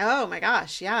podcast? Oh my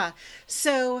gosh, yeah.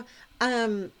 So,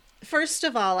 first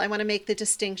of all, I want to make the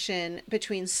distinction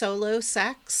between solo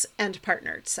sex and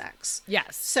partnered sex.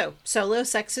 Yes. So, solo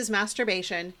sex is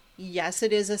masturbation. Yes,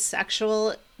 it is a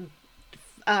sexual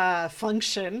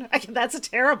function. That's a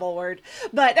terrible word,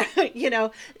 but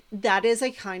that is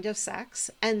a kind of sex.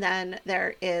 And then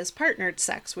there is partnered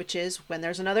sex, which is when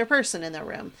there's another person in the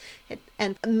room.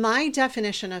 And my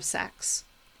definition of sex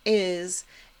is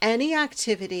any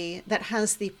activity that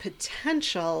has the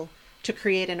potential to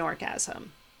create an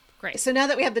orgasm. Great. So now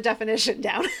that we have the definition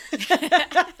down,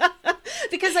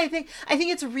 because I think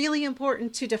it's really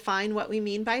important to define what we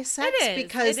mean by sex,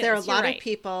 because there are a lot of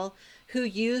people who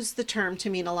use the term to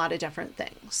mean a lot of different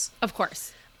things. Of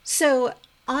course. So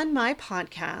on my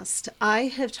podcast, I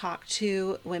have talked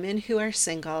to women who are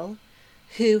single,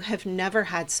 who have never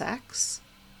had sex.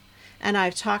 And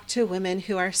I've talked to women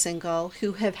who are single,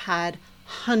 who have had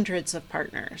hundreds of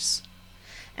partners.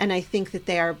 And I think that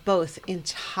they are both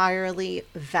entirely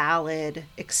valid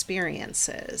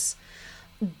experiences.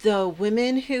 The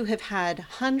women who have had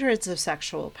hundreds of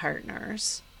sexual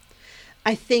partners,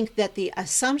 I think that the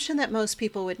assumption that most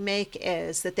people would make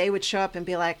is that they would show up and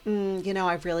be like,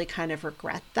 I really kind of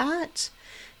regret that.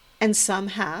 And some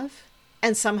have.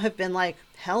 And some have been like,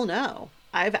 hell no,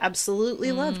 I've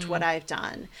absolutely loved what I've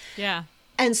done. Yeah.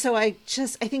 And so I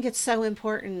think it's so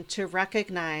important to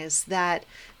recognize that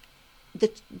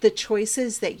the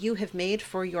choices that you have made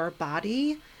for your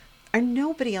body are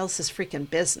nobody else's freaking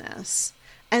business.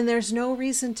 And there's no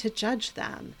reason to judge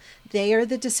them. They are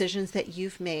the decisions that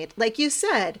you've made. Like you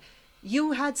said,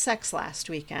 you had sex last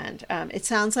weekend. It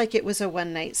sounds like it was a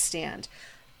one-night stand.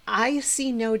 I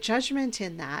see no judgment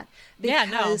in that,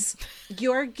 because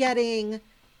you're getting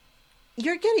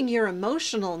your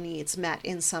emotional needs met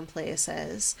in some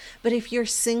places. But if you're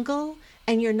single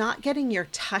and you're not getting your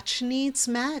touch needs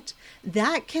met,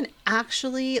 that can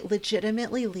actually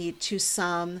legitimately lead to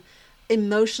some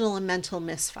emotional and mental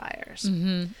misfires.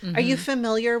 Are you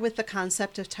familiar with the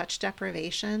concept of touch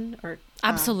deprivation? Or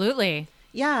absolutely.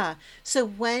 Yeah. So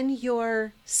when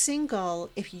you're single,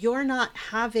 if you're not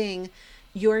having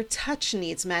your touch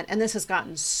needs met, and this has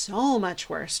gotten so much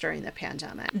worse during the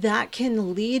pandemic, that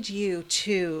can lead you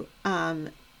to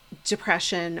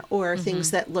depression or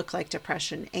things that look like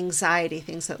depression, anxiety,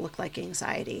 things that look like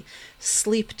anxiety,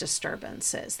 sleep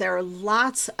disturbances. There are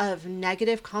lots of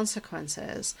negative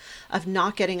consequences of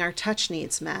not getting our touch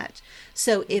needs met.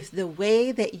 So if the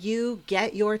way that you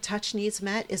get your touch needs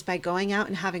met is by going out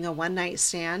and having a one night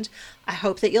stand, I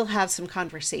hope that you'll have some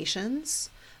conversations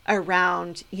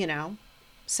around,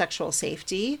 sexual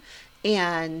safety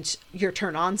and your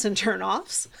turn-ons and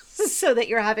turn-offs so that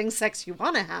you're having sex you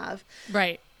want to have.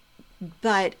 Right.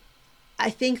 But I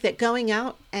think that going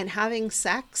out and having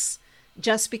sex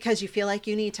just because you feel like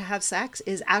you need to have sex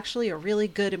is actually a really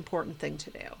good, important thing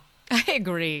to do. I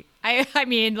agree. I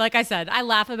mean, like I said, I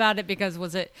laugh about it because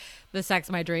was it the sex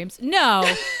of my dreams? No,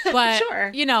 but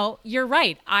Sure. You're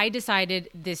right. I decided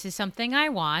this is something I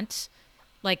want.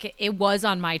 Like it was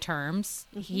on my terms.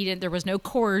 There was no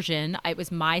coercion. It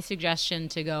was my suggestion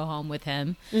to go home with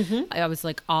him. I was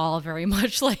like all very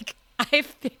much like,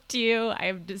 I've picked you.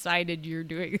 I've decided we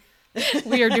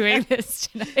are doing this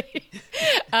tonight.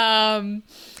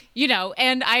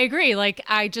 And I agree. Like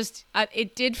I just,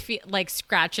 it did feel like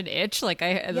scratch an itch. Like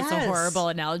that's a horrible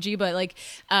analogy, but like,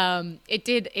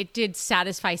 it did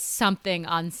satisfy something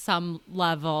on some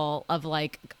level of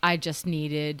like, I just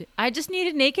needed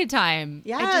naked time.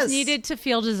 Yes. I just needed to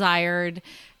feel desired.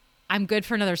 I'm good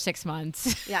for another 6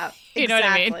 months. Yeah, you know what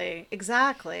I mean?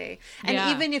 Exactly.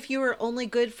 And even if you were only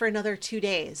good for another 2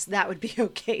 days, that would be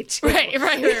okay too. Right.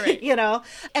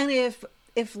 And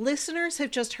if listeners have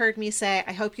just heard me say,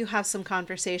 I hope you have some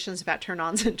conversations about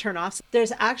turn-ons and turn-offs,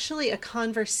 there's actually a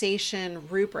conversation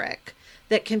rubric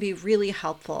that can be really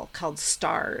helpful called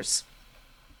STARS.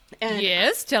 And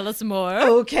yes, tell us more.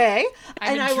 Okay.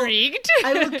 I'm intrigued.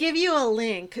 I will give you a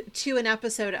link to an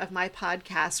episode of my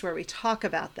podcast where we talk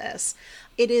about this.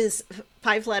 It is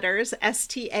 5 letters,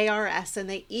 STARS, and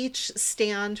they each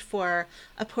stand for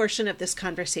a portion of this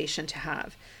conversation to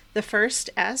have. The first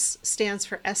S stands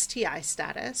for STI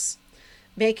status,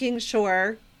 making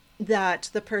sure that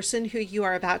the person who you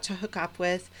are about to hook up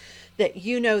with, that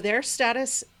you know their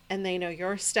status and they know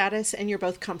your status and you're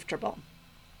both comfortable.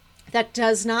 That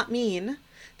does not mean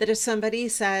that if somebody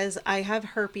says, I have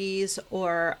herpes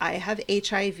or I have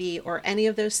HIV or any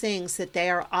of those things, that they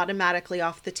are automatically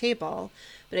off the table.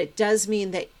 But it does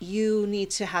mean that you need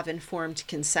to have informed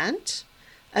consent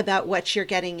about what you're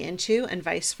getting into and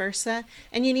vice versa.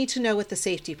 And you need to know what the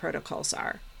safety protocols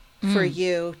are for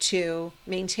you to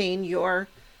maintain your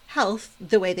health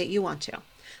the way that you want to.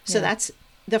 So that's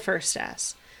the first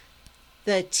S.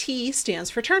 The T stands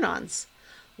for turn-ons.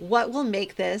 What will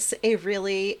make this a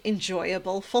really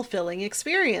enjoyable, fulfilling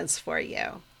experience for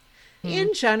you?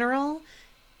 In general,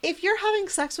 if you're having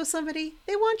sex with somebody,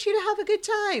 they want you to have a good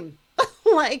time.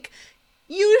 Like,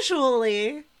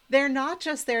 usually, they're not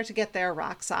just there to get their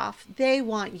rocks off. They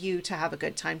want you to have a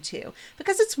good time too,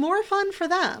 because it's more fun for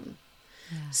them.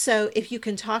 Yeah. So if you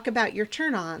can talk about your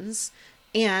turn-ons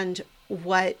and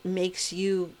what makes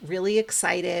you really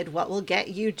excited, what will get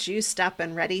you juiced up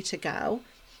and ready to go,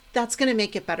 that's going to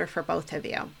make it better for both of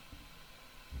you.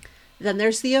 Then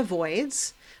there's the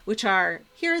avoids, which are,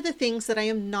 here are the things that I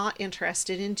am not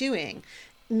interested in doing.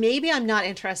 Maybe I'm not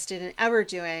interested in ever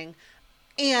doing,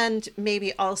 and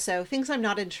maybe also things I'm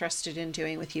not interested in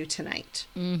doing with you tonight.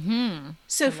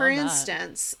 So for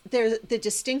instance, there's the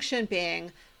distinction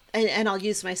being, and I'll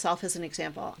use myself as an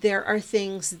example, there are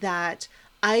things that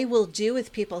I will do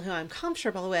with people who I'm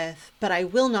comfortable with, but I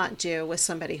will not do with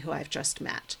somebody who I've just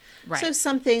met. Right. So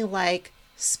something like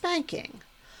spanking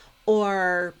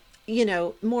or,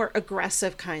 more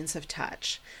aggressive kinds of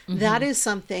touch. That is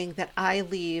something that I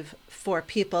leave for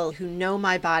people who know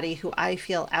my body, who I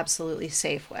feel absolutely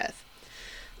safe with.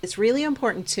 It's really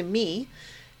important to me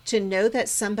to know that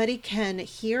somebody can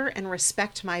hear and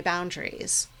respect my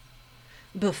boundaries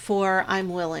before I'm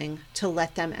willing to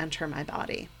let them enter my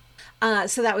body.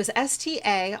 So that was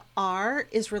STAR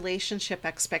is relationship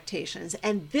expectations.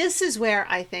 And this is where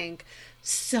I think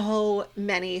so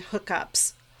many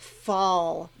hookups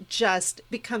just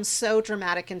become so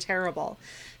dramatic and terrible,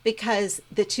 because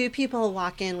the two people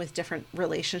walk in with different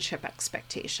relationship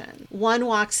expectations. One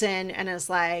walks in and is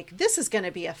like, this is going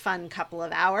to be a fun couple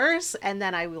of hours and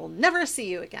then I will never see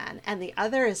you again. And the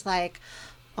other is like,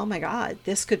 oh my God,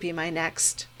 this could be my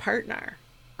next partner.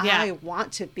 Yeah. I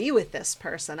want to be with this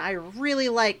person. I really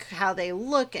like how they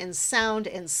look and sound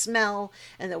and smell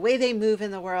and the way they move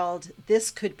in the world. This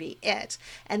could be it.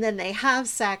 And then they have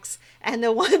sex, and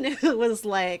the one who was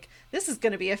like, this is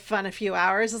going to be a few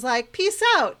hours is like, peace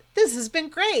out. This has been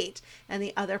great. And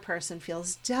the other person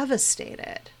feels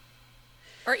devastated.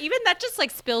 Or even that just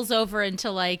like spills over into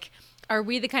like, are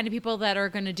we the kind of people that are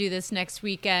going to do this next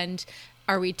weekend?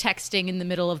 Are we texting in the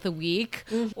middle of the week?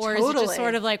 Or is it Totally. just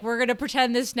sort of like, we're going to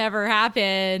pretend this never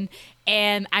happened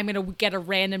and I'm going to get a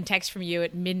random text from you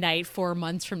at midnight 4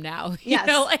 months from now? Yes.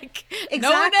 No one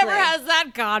Exactly. ever has that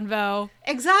convo.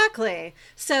 Exactly.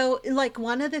 So, like,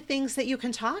 one of the things that you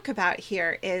can talk about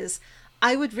here is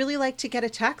I would really like to get a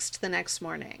text the next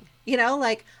morning.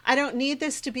 Like, I don't need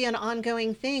this to be an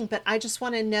ongoing thing, but I just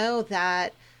want to know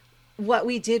that what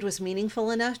we did was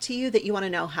meaningful enough to you that you want to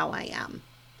know how I am.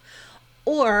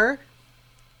 Or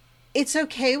it's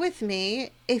okay with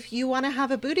me if you want to have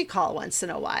a booty call once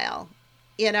in a while.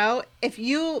 If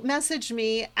you message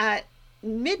me at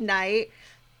midnight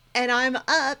and I'm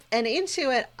up and into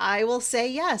it, I will say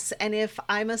yes. And if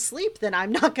I'm asleep, then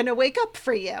I'm not going to wake up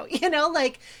for you.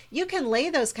 Like, you can lay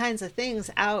those kinds of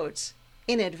things out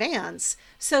in advance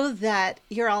so that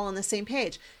you're all on the same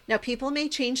page. Now, people may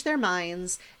change their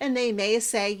minds and they may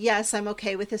say, yes, I'm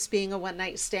okay with this being a one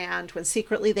night stand, when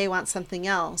secretly they want something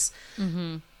else.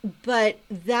 Mm-hmm. But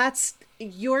that's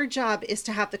your job, is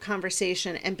to have the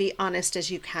conversation and be honest as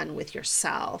you can with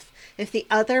yourself. If the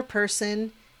other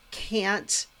person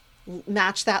can't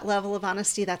match that level of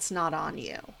honesty, that's not on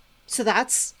you. So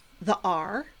that's the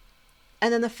R.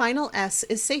 And then the final S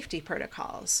is safety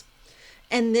protocols.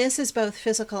 And this is both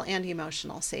physical and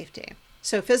emotional safety.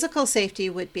 So physical safety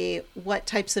would be, what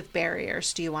types of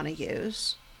barriers do you want to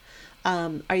use?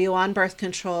 Are you on birth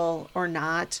control or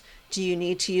not? Do you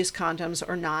need to use condoms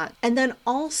or not? And then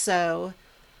also,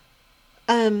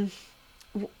 are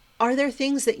there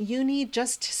things that you need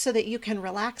just so that you can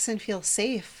relax and feel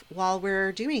safe while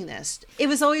we're doing this? It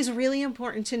was always really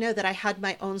important to know that I had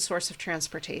my own source of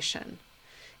transportation.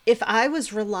 If I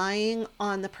was relying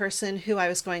on the person who I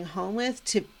was going home with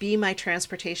to be my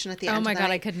transportation at the end of the night, Oh my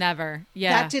God, I could never.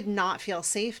 Yeah. that did not feel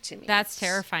safe to me. That's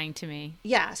terrifying to me.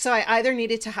 Yeah. So I either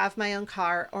needed to have my own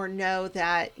car or know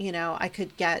that, I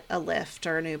could get a Lyft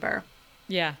or an Uber.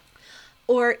 Yeah.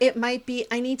 Or it might be,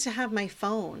 I need to have my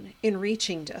phone in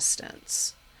reaching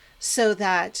distance so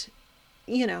that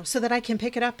I can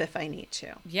pick it up if I need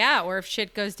to. Yeah. Or if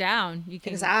shit goes down, you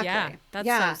can. Exactly. Yeah. That's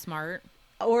Yeah. so smart.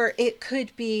 Or it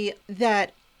could be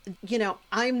that,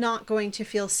 I'm not going to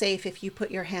feel safe if you put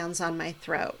your hands on my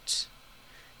throat.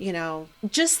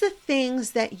 Just the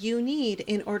things that you need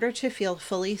in order to feel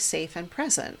fully safe and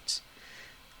present.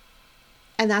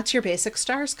 And that's your basic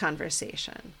stars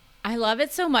conversation. I love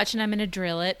it so much, and I'm going to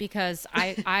drill it because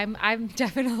I'm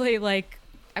definitely like,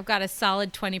 I've got a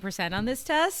solid 20% on this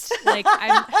test. Like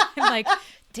I'm like,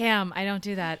 damn, I don't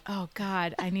do that. Oh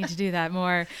God, I need to do that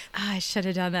more. I should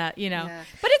have done that, Yeah.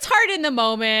 But it's hard in the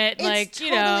moment. It like,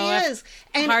 totally is.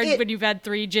 And hard when you've had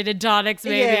 3 gin and tonics,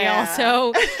 maybe Yeah.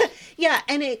 also. Yeah,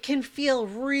 and it can feel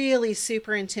really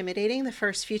super intimidating the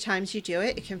first few times you do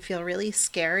it. It can feel really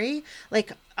scary.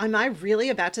 Like, am I really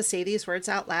about to say these words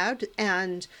out loud?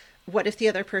 And what if the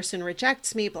other person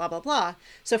rejects me? Blah, blah, blah.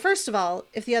 So first of all,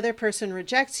 if the other person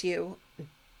rejects you,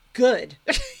 good.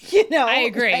 I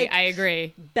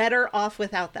agree. Better off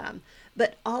without them.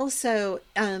 But also,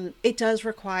 it does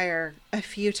require a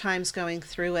few times going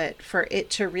through it for it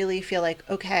to really feel like,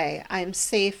 okay, I'm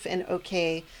safe and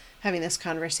okay having this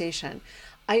conversation.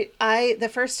 The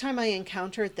first time I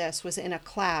encountered this was in a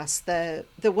class. The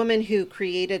woman who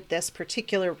created this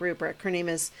particular rubric, her name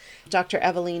is Dr.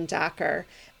 Eveline Dacker,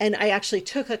 and I actually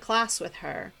took a class with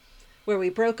her where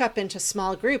we broke up into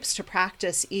small groups to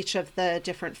practice each of the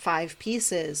different 5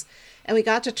 pieces, and we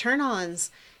got to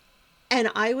turn-ons, and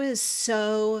I was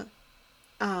so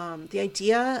the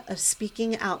idea of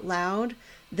speaking out loud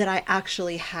that I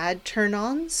actually had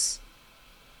turn-ons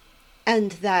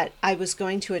and that I was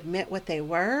going to admit what they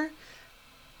were,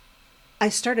 I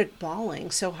started bawling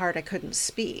so hard I couldn't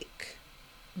speak.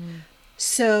 Mm.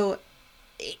 So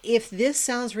if this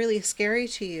sounds really scary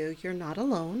to you, you're not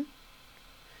alone.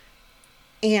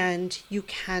 And you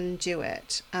can do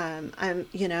it.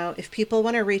 If people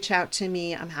want to reach out to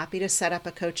me, I'm happy to set up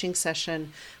a coaching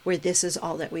session where this is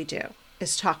all that we do,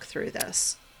 is talk through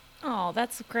this. Oh,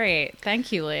 that's great.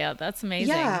 Thank you, Leah. That's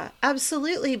amazing. Yeah,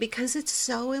 absolutely. Because it's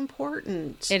so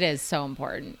important. It is so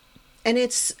important. And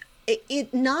it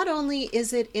not only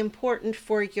is it important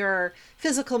for your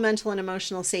physical, mental, and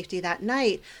emotional safety that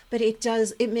night, but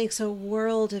it makes a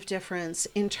world of difference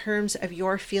in terms of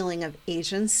your feeling of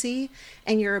agency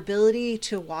and your ability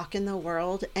to walk in the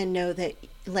world and know that,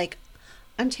 like,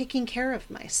 I'm taking care of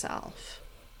myself.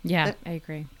 Yeah, I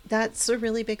agree. That's a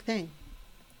really big thing.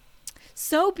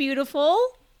 So beautiful.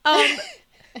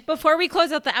 Before we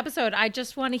close out the episode, I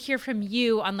just want to hear from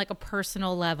you on like a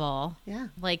personal level. Yeah.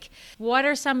 Like, what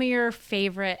are some of your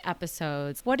favorite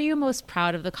episodes? What are you most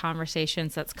proud of the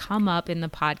conversations that's come up in the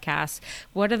podcast?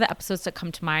 What are the episodes that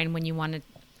come to mind when you want to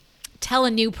tell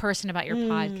a new person about your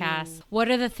podcast, what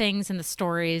are the things and the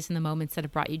stories and the moments that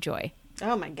have brought you joy?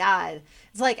 Oh my God.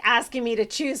 It's like asking me to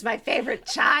choose my favorite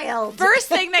child. First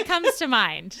thing that comes to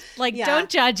mind. Like, don't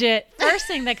judge it. First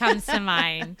thing that comes to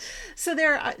mind. So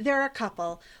there are a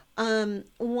couple.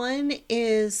 One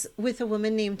is with a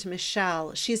woman named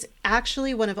Michelle. She's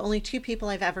actually one of only 2 people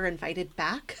I've ever invited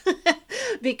back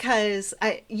because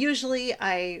I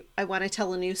want to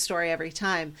tell a new story every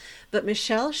time. But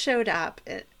Michelle showed up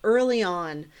early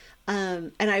on.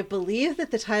 And I believe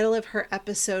that the title of her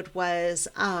episode was,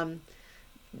 oh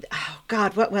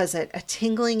God, what was it? A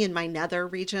tingling in my nether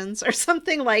regions or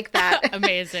something like that.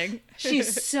 Amazing.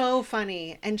 She's so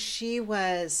funny. And she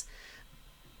was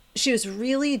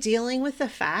really dealing with the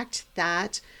fact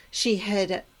that she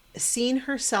had seen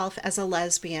herself as a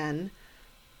lesbian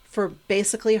for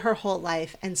basically her whole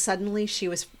life. And suddenly she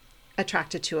was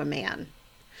attracted to a man.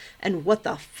 And what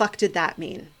the fuck did that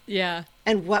mean? Yeah.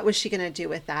 And what was she going to do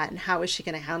with that? And how was she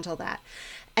going to handle that?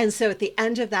 And so at the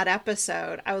end of that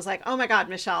episode, I was like, oh my God,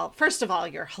 Michelle, first of all,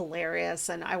 you're hilarious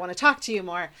and I want to talk to you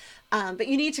more. But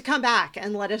you need to come back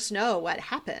and let us know what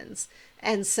happens.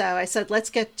 And so I said,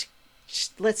 let's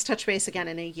touch base again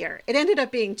in a year. It ended up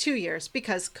being 2 years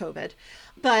because COVID.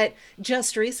 But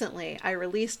just recently, I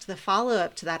released the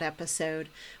follow-up to that episode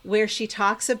where she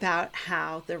talks about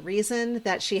how the reason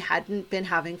that she hadn't been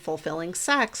having fulfilling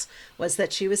sex was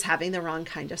that she was having the wrong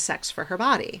kind of sex for her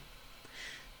body.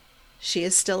 She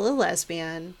is still a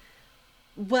lesbian.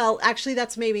 Well, actually,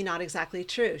 that's maybe not exactly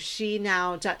true. She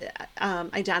now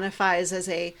identifies as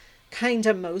a kind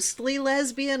of mostly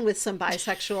lesbian with some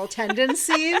bisexual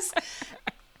tendencies.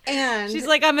 And she's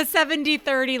like, I'm a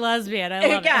 70-30 lesbian. I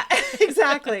love it.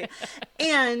 Exactly.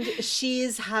 And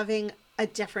she's having a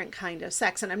different kind of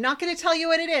sex. And I'm not going to tell you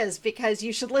what it is because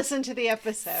you should listen to the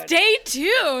episode. Stay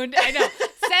tuned. I know.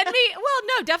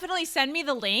 Definitely send me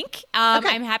the link. Okay.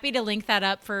 I'm happy to link that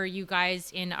up for you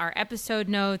guys in our episode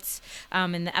notes,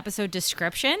 in the episode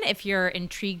description. If you're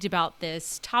intrigued about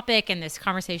this topic and this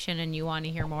conversation and you want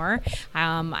to hear more,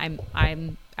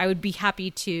 I would be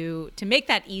happy to make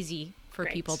that easy for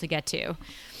people to get to.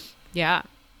 Yeah.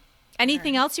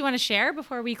 Anything else you want to share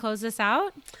before we close this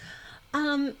out?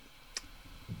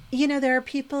 There are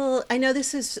people, I know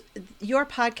your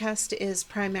podcast is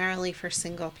primarily for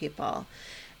single people.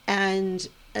 And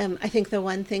I think the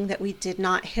one thing that we did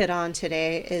not hit on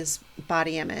today is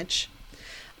body image.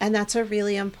 And that's a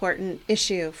really important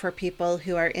issue for people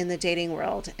who are in the dating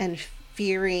world and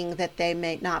fearing that they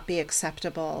may not be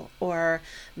acceptable or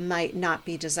might not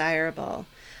be desirable.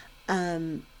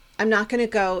 I'm not going to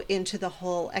go into the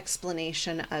whole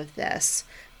explanation of this,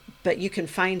 but you can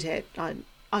find it on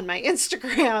my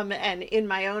Instagram and in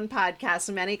my own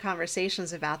podcast, many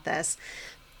conversations about this.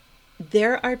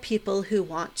 There are people who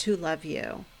want to love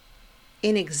you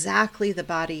in exactly the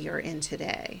body you're in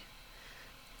today.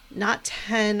 Not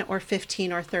 10 or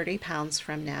 15 or 30 pounds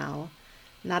from now,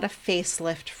 not a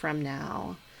facelift from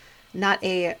now, not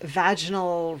a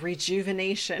vaginal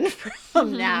rejuvenation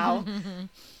from now.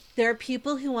 There are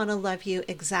people who want to love you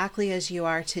exactly as you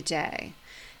are today.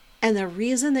 And the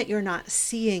reason that you're not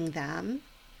seeing them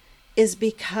is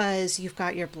because you've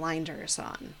got your blinders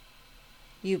on.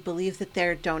 You believe that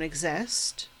they don't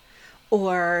exist,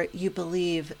 or you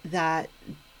believe that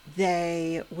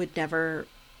they would never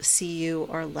see you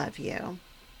or love you.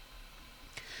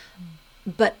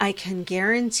 But I can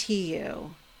guarantee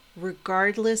you,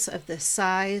 regardless of the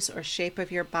size or shape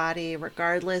of your body,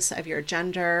 regardless of your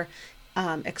gender,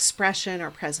 expression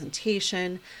or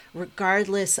presentation,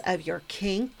 regardless of your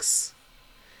kinks,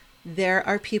 there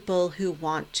are people who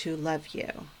want to love you.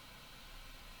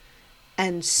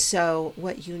 And so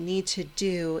what you need to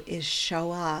do is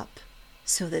show up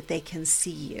so that they can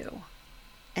see you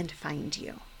and find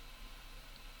you.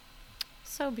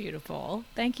 So beautiful.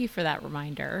 Thank you for that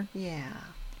reminder. Yeah.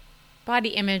 Body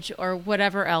image or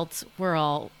whatever else we're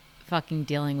all fucking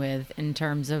dealing with in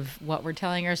terms of what we're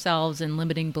telling ourselves and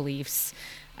limiting beliefs.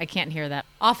 I can't hear that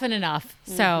often enough.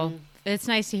 So it's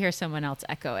nice to hear someone else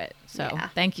echo it. So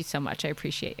Thank you so much. I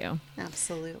appreciate you.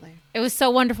 Absolutely. It was so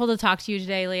wonderful to talk to you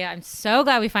today, Leah. I'm so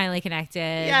glad we finally connected.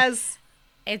 Yes.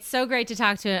 It's so great to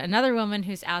talk to another woman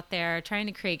who's out there trying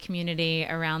to create community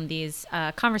around these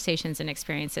conversations and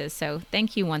experiences. So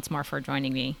thank you once more for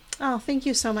joining me. Oh, thank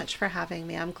you so much for having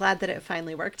me. I'm glad that it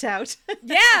finally worked out.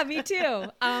 Yeah, me too.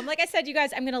 Like I said, you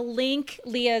guys, I'm going to link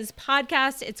Leah's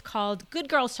podcast. It's called Good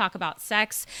Girls Talk About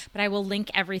Sex, but I will link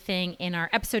everything in our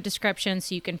episode description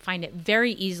so you can find it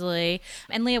very easily.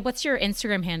 And Leah, what's your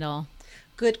Instagram handle?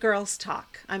 Good Girls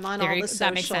Talk. I'm on all the socials.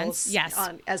 That makes sense. Yes.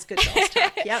 As Good Girls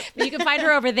Talk. Yep. You can find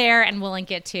her over there, and we'll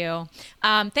link it too.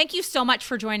 Thank you so much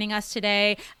for joining us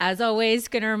today. As always,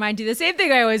 going to remind you the same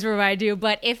thing I always remind you,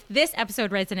 but if this episode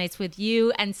resonates with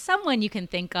you and someone you can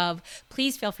think of,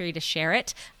 please feel free to share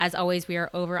it. As always, we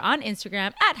are over on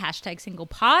Instagram at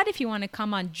 #SinglePod if you want to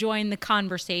come on, join the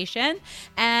conversation.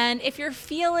 And if you're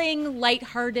feeling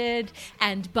lighthearted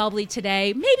and bubbly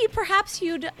today, maybe perhaps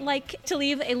you'd like to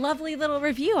leave a lovely little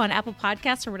review on Apple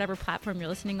Podcasts or whatever platform you're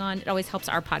listening on. It always helps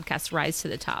our podcast rise to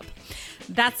the top.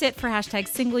 That's it for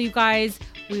 #Single, you guys.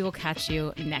 We will catch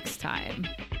you next time.